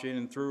wash in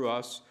and through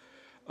us,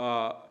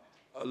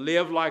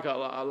 live like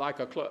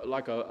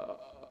a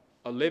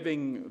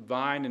living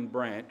vine and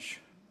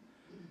branch,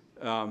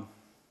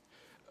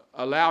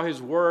 allow his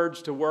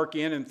words to work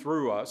in and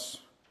through us,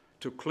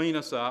 to clean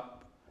us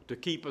up, to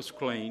keep us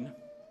clean,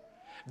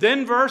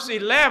 then verse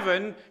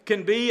 11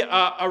 can be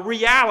a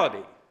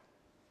reality.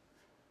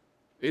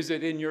 Is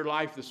it in your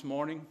life this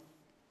morning?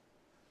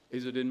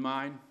 Is it in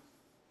mine?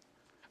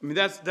 I mean,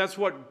 that's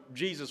what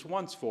Jesus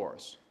wants for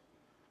us.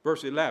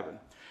 Verse 11,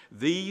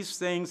 these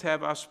things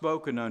have I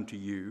spoken unto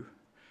you,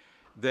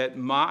 that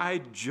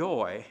my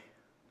joy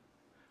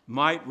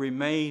might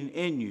remain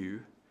in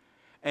you,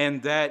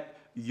 and that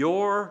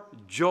your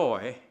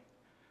joy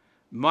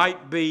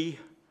might be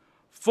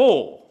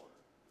full.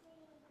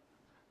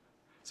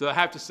 So I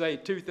have to say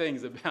 2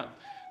 things about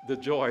the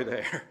joy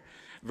there.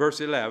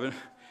 Verse 11,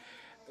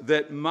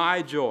 that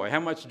my joy, how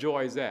much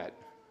joy is that?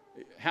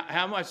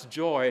 How much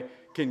joy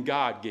can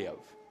God give?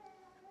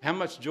 How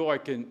much joy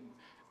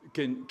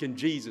can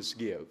Jesus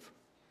give?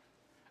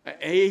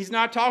 He's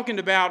not talking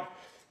about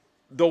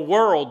the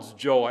world's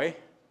joy.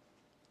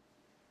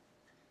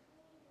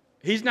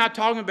 He's not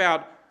talking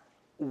about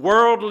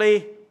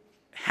worldly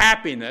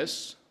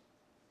happiness,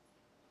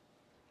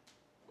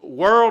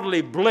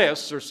 worldly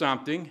bliss or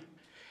something.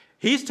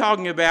 He's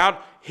talking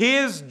about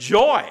his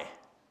joy.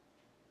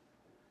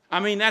 I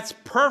mean, that's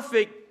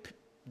perfect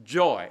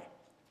joy.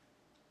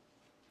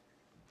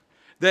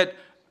 That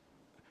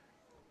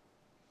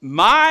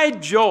my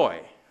joy,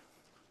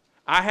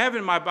 I have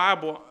in my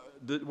Bible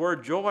the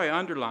word joy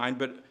underlined,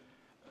 but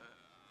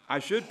I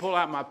should pull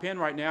out my pen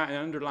right now and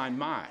underline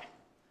my.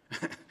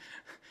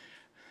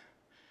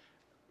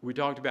 We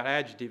talked about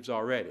adjectives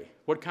already.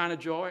 What kind of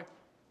joy?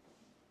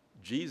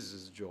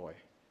 Jesus' joy.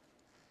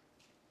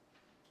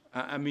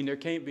 I mean, there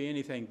can't be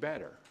anything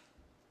better.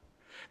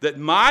 That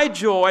my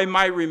joy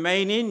might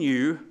remain in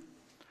you,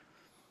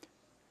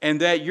 and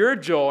that your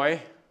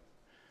joy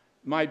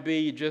might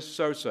be just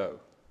so-so.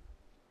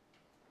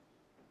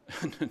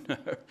 No.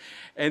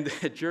 And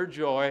that your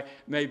joy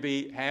may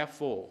be half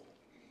full.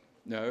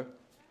 No.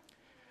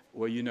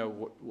 Well, you know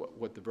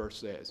what the verse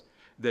says.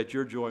 That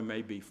your joy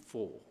may be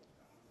full.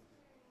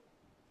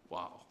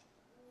 Wow.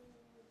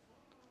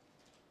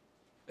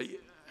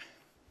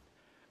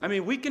 I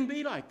mean, we can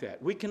be like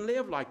that. We can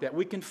live like that.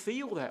 We can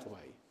feel that way.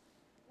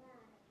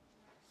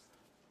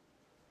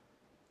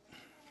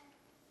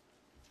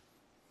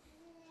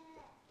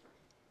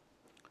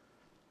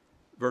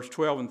 Verse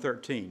 12 and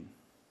 13.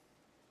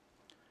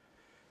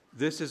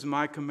 This is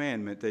my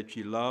commandment, that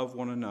ye love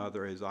one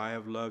another as I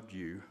have loved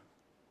you.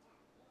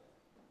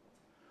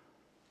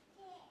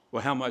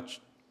 Well, how much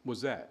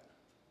was that?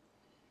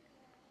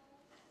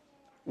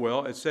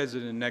 Well, it says it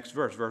in the next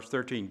verse, verse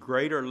 13.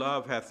 Greater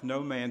love hath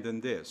no man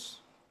than this,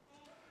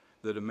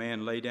 that a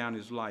man lay down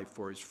his life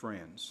for his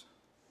friends.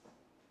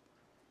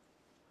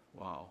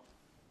 Wow.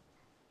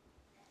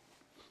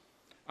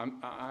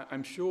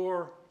 I'm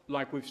sure,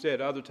 like we've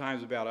said other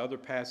times about other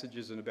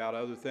passages and about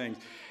other things,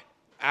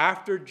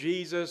 after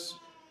Jesus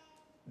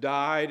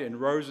died and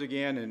rose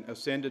again and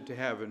ascended to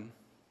heaven,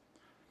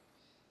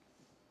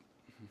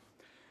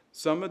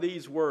 some of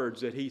these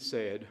words that he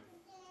said,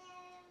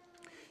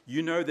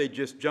 they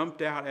just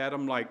jumped out at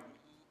him like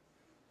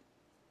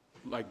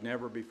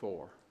never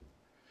before.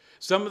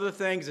 Some of the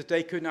things that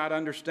they could not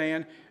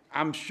understand,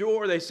 I'm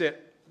sure they said,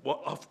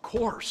 well, of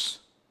course.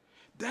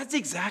 That's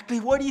exactly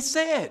what he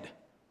said.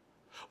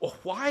 Well,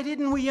 why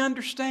didn't we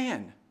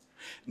understand?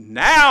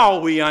 Now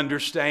we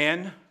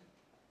understand.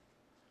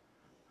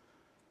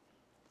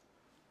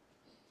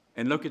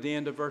 And look at the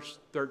end of verse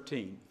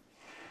 13.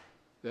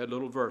 That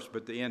little verse,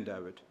 but the end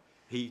of it.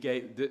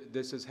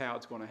 This is how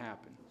it's going to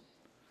happen.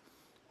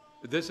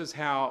 This is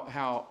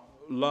how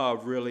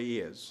love really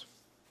is.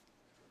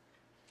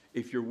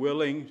 If you're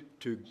willing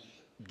to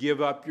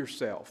give up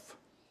yourself,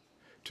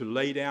 to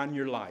lay down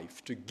your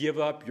life, to give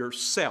up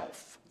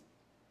yourself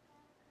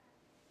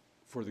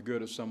for the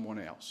good of someone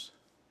else.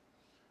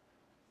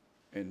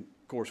 And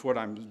of course, what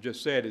I'm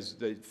just said is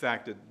the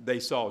fact that they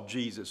saw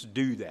Jesus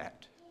do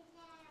that.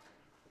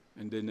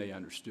 And then they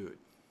understood.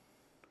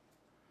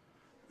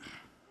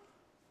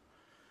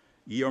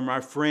 Ye are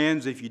my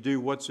friends if you do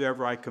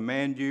whatsoever I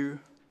command you.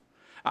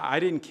 I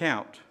didn't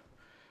count,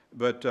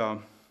 but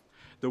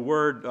the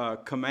word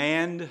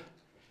command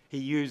he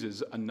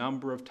uses a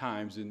number of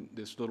times in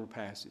this little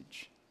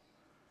passage.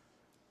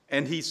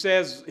 And he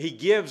says, he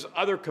gives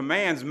other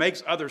commands,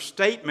 makes other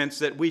statements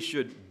that we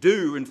should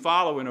do and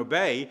follow and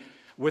obey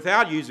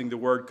without using the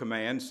word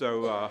command.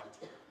 So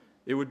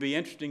it would be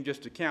interesting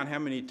just to count how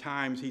many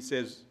times he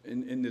says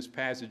in this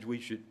passage we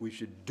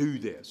should do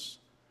this,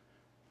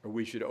 or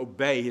we should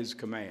obey his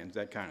commands,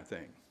 that kind of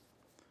thing.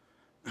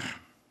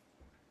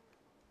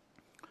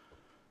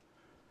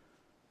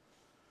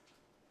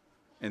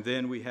 And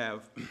then we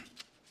have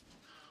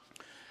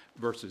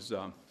verses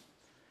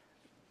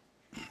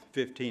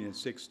 15 and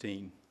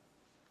 16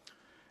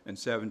 and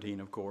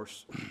 17, of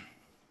course.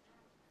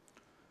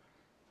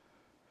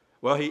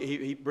 Well,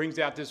 he brings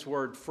out this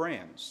word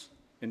friends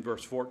in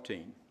verse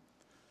 14.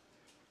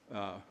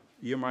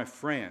 You're my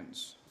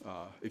friends.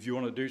 If you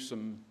want to do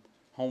some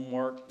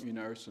homework,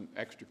 some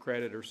extra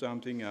credit or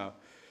something,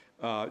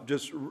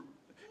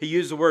 he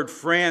used the word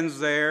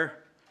friends there.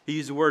 He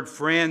used the word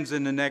friends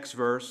in the next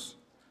verse.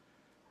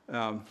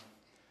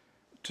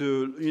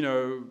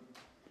 To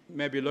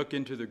maybe look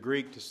into the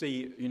Greek to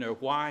see,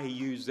 why he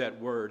used that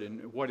word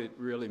and what it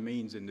really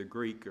means in the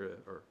Greek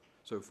or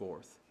so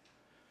forth.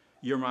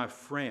 You're my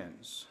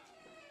friends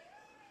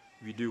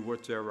if you do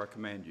whatsoever I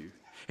command you.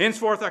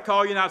 Henceforth I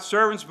call you not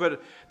servants,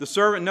 but the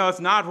servant knoweth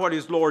not what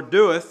his Lord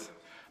doeth,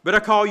 but I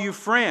call you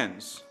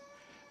friends.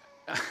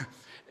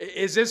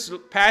 Is this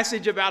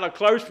passage about a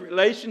close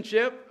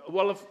relationship?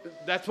 Well, if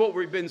that's what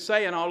we've been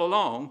saying all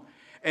along.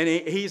 And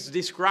he's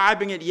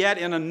describing it yet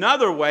in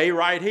another way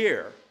right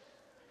here.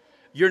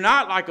 You're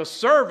not like a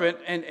servant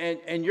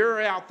and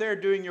you're out there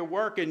doing your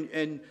work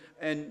and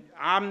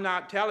I'm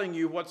not telling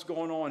you what's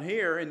going on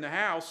here in the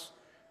house.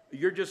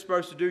 You're just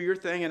supposed to do your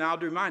thing and I'll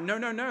do mine.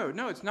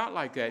 No, it's not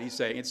like that, he's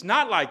saying. It's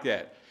not like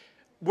that.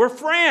 We're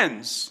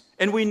friends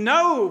and we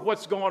know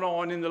what's going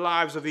on in the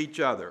lives of each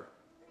other.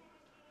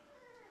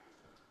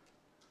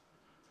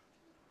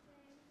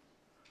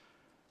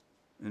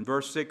 In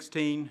verse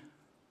 16,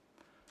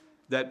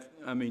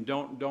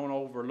 don't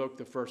overlook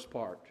the first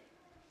part.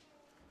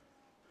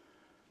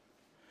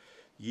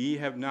 Ye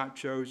have not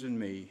chosen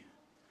me,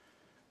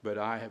 but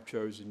I have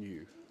chosen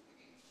you.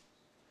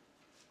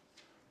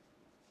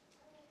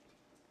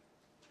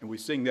 And we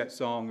sing that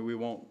song, and we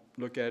won't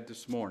look at it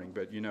this morning,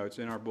 but it's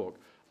in our book.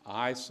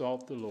 I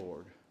sought the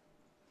Lord,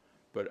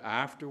 but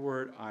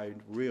afterward I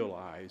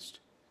realized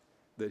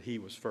that he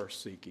was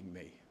first seeking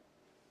me.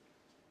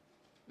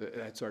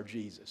 That's our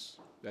Jesus.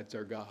 That's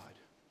our God.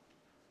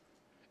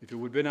 If it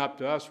would have been up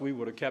to us, we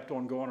would have kept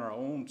on going our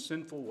own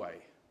sinful way.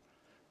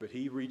 But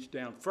he reached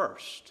down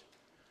first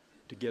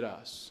to get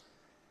us.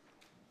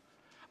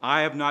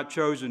 Ye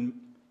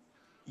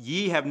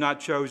have not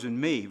chosen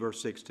me, verse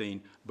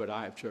 16, but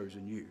I have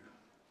chosen you,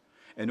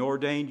 and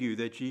ordained you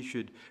that ye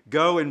should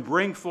go and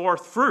bring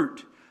forth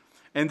fruit,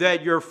 and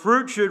that your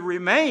fruit should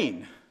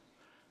remain.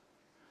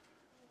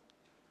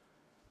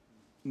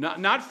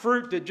 Not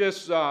fruit that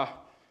just,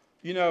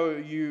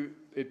 you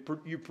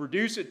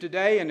produce it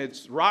today and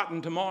it's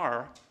rotten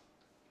tomorrow.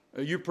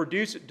 You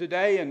produce it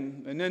today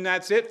and then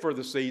that's it for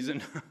the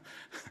season.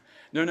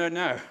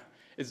 No.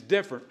 It's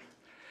different.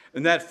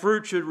 And that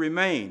fruit should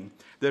remain.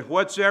 That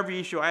whatsoever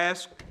ye shall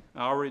ask,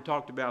 I already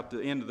talked about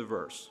the end of the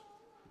verse,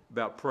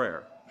 about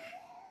prayer.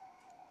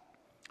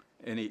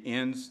 And he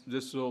ends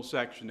this little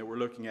section that we're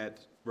looking at,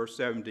 verse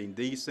 17.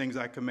 These things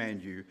I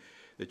command you,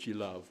 that ye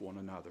love one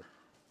another.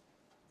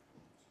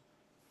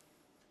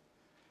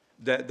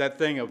 That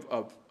thing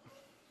of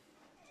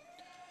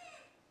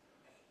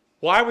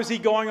why was he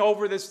going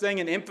over this thing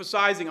and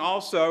emphasizing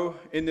also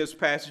in this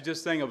passage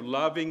this thing of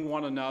loving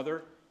one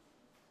another?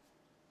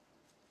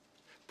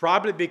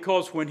 Probably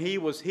because when he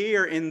was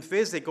here in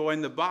physical,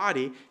 in the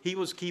body, he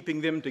was keeping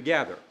them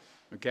together.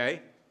 Okay?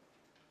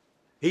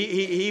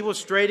 He was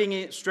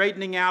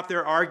straightening out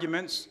their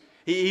arguments.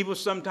 He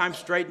was sometimes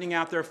straightening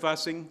out their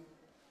fussing.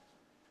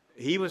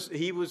 He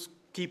was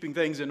keeping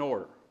things in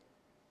order.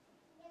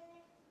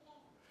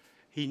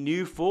 He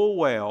knew full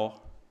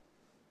well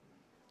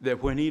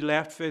that when he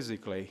left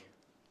physically,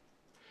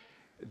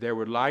 there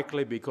would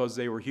likely, because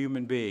they were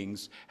human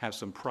beings, have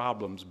some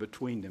problems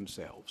between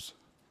themselves.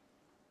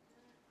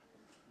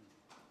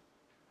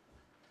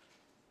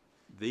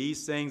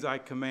 These things I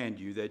command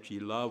you, that ye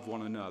love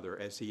one another,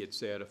 as he had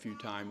said a few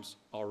times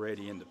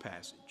already in the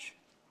passage.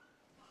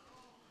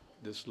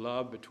 This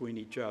love between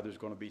each other is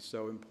going to be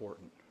so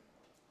important.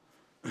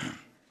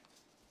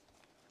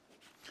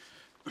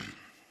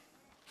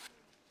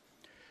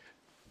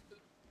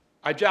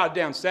 I jotted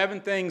down 7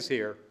 things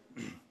here.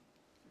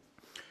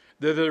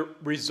 They're the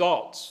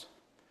results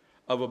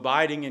of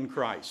abiding in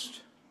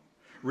Christ.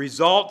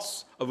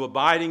 Results of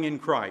abiding in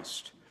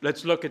Christ.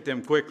 Let's look at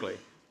them quickly.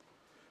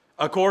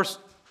 Of course,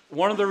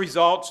 one of the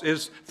results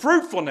is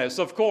fruitfulness,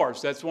 of course.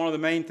 That's one of the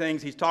main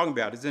things he's talking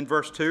about. It's in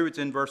verse 2, it's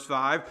in verse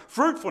 5.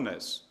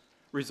 Fruitfulness,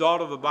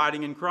 result of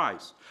abiding in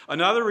Christ.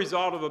 Another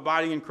result of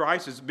abiding in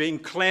Christ is being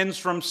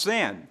cleansed from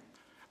sin.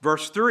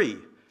 Verse 3.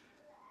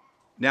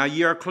 Now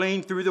ye are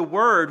clean through the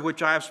word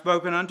which I have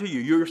spoken unto you.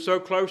 You're so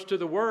close to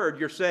the word.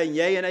 You're saying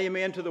yea and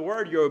amen to the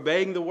word. You're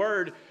obeying the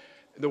word.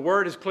 The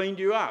word has cleaned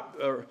you up.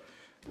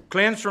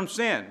 Cleansed from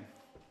sin.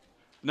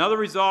 Another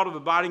result of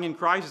abiding in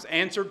Christ is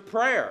answered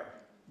prayer.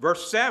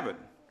 Verse 7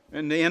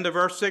 and the end of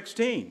verse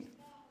 16.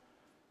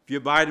 If you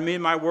abide in me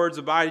and my words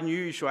abide in you,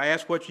 you shall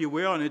ask what you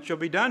will and it shall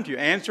be done to you.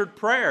 Answered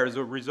prayer is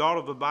a result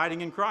of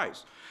abiding in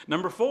Christ.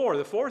 Number 4,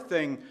 the fourth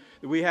thing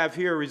that we have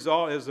here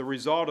as the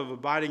result of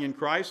abiding in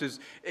Christ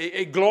is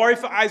it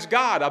glorifies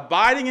God.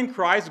 Abiding in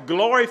Christ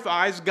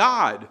glorifies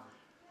God.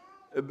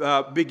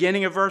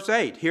 Beginning of verse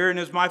 8. Herein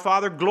is my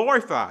Father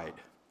glorified.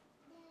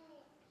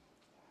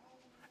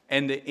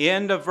 And the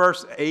end of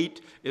verse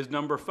 8 is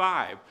number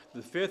 5.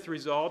 The fifth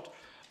result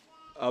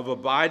of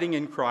abiding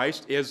in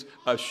Christ is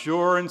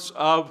assurance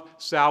of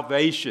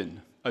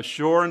salvation.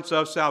 Assurance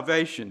of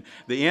salvation.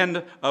 The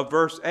end of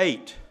verse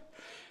 8.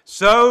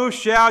 So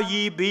shall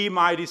ye be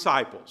my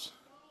disciples.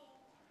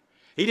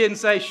 He didn't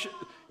say,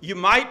 you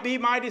might be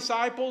my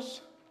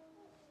disciples.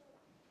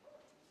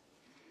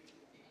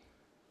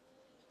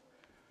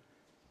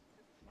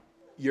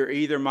 You're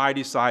either my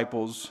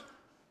disciples,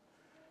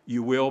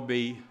 you will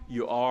be,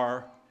 you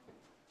are,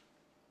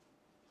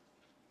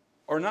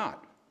 or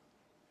not.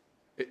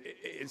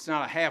 It's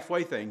not a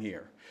halfway thing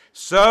here.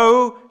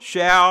 So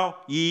shall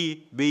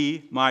ye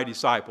be my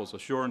disciples.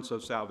 Assurance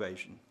of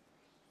salvation.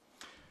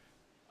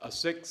 A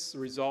sixth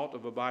result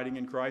of abiding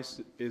in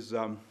Christ is,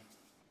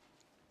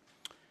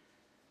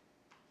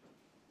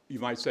 you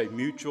might say, a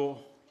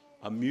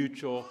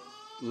mutual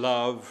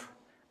love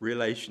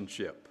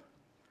relationship.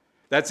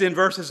 That's in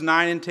verses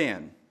 9 and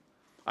 10.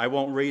 I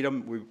won't read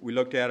them. We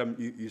looked at them.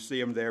 You see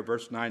them there,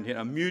 verse 9 and 10.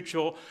 A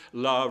mutual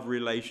love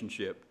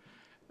relationship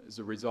is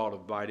a result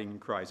of abiding in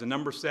Christ. And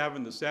number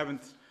 7, the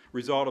seventh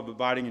result of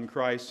abiding in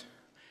Christ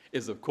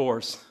is, of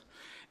course,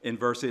 in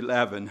verse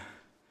 11,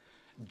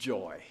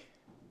 joy.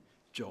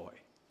 Joy.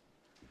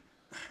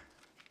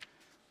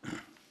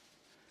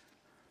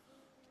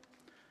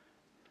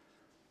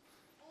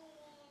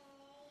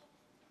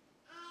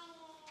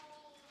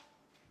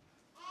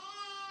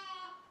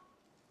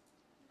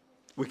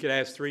 We could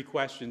ask 3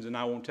 questions, and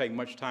I won't take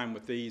much time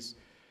with these.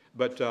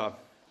 But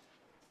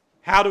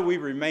how do we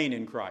remain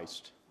in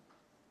Christ?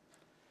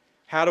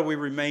 How do we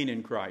remain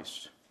in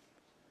Christ?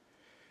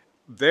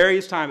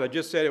 Various times, I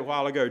just said it a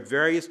while ago,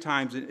 various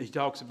times he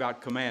talks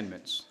about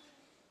commandments.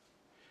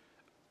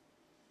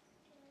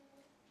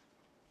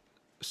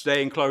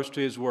 Staying close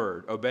to his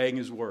word, obeying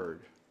his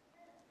word,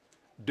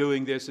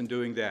 doing this and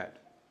doing that.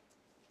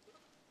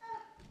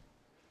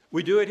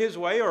 We do it his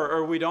way,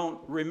 or we don't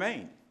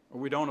remain, or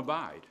we don't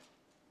abide.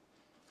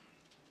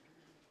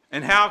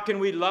 And how can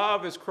we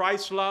love as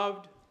Christ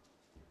loved?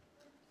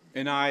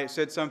 And I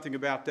said something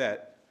about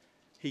that.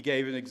 He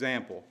gave an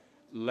example,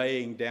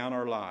 laying down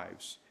our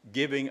lives,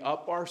 giving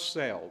up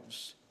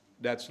ourselves.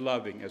 That's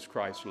loving as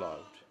Christ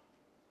loved.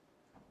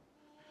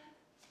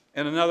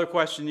 And another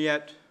question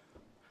yet,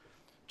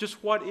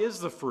 just what is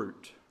the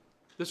fruit?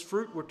 This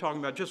fruit we're talking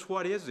about, just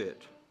what is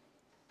it?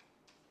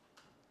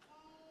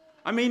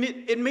 I mean,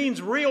 it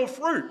means real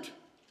fruit.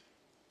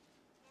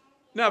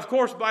 Now, of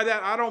course, by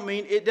that, I don't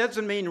mean, it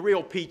doesn't mean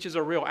real peaches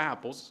or real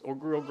apples or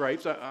real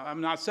grapes.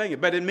 I'm not saying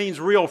it, but it means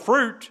real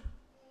fruit.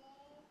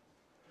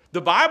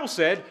 The Bible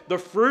said the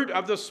fruit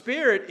of the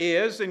Spirit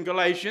is, in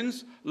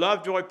Galatians,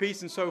 love, joy,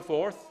 peace, and so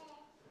forth.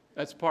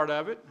 That's part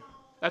of it.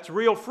 That's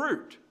real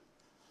fruit.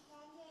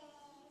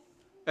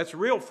 That's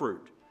real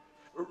fruit.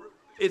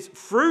 It's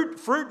fruit.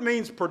 Fruit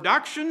means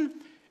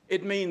production.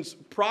 It means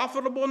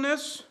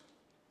profitableness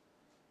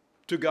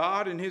to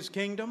God and his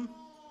kingdom.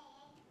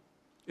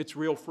 It's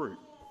real fruit.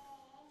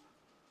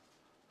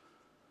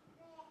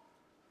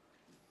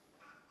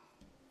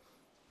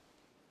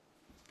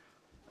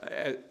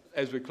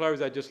 as we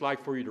close, I'd just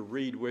like for you to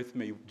read with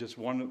me just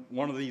one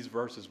of these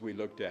verses we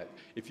looked at.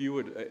 If you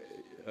would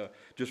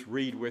just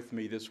read with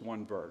me this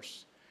one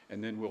verse,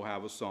 and then we'll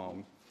have a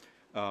song.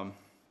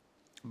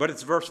 But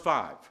it's verse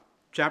 5,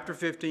 chapter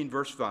 15,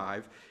 verse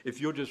 5. If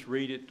you'll just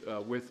read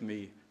it with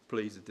me,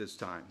 please, at this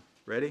time.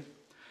 Ready?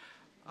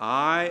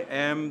 I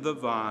am the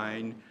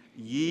vine,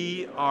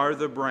 ye are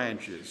the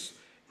branches.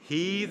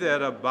 He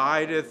that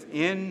abideth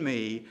in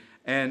me,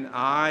 and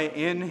I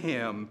in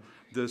him,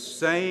 the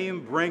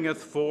same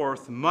bringeth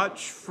forth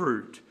much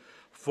fruit,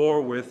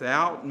 for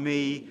without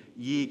me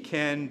ye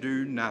can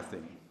do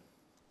nothing.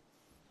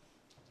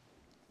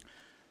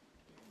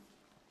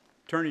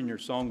 Turn in your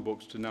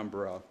songbooks to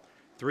number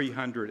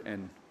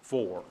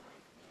 304.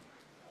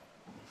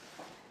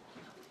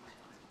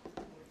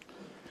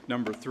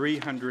 Number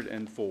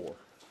 304.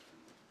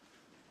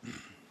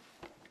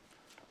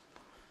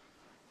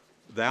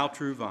 Thou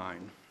true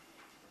vine.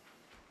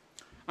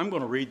 I'm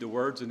going to read the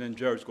words, and then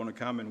Joe's going to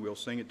come and we'll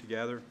sing it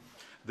together.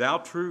 Thou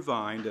true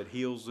vine that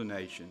heals the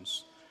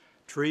nations,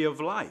 tree of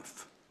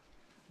life,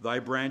 thy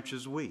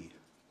branches we.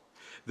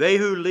 They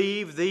who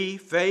leave thee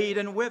fade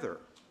and wither.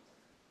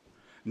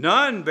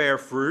 None bear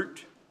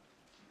fruit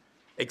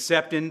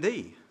except in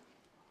thee.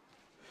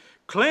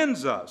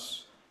 Cleanse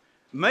us,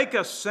 make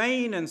us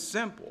sane and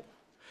simple,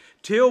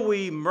 till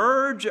we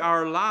merge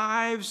our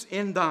lives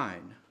in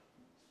thine.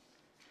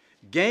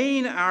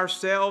 Gain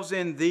ourselves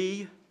in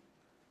thee,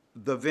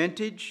 the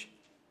vintage,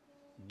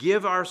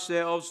 give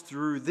ourselves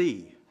through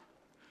thee,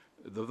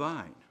 the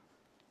vine.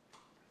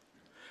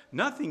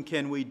 Nothing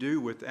can we do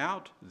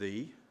without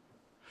thee.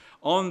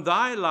 On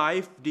thy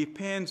life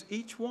depends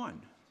each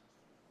one.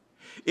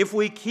 If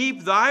we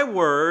keep thy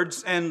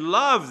words and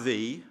love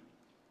thee,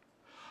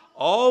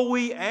 all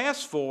we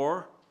ask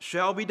for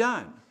shall be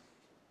done.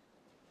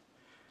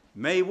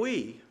 May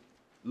we,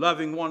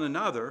 loving one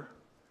another,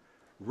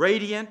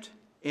 radiant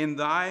in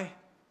thy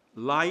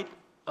light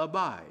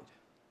abide.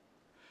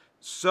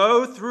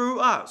 So through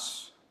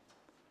us,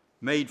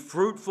 made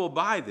fruitful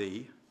by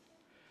thee,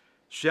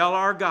 shall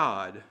our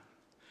God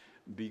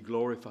be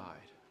glorified.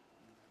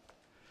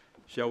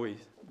 Shall we,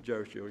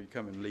 Joe, shall you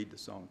come and lead the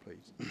song,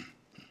 please?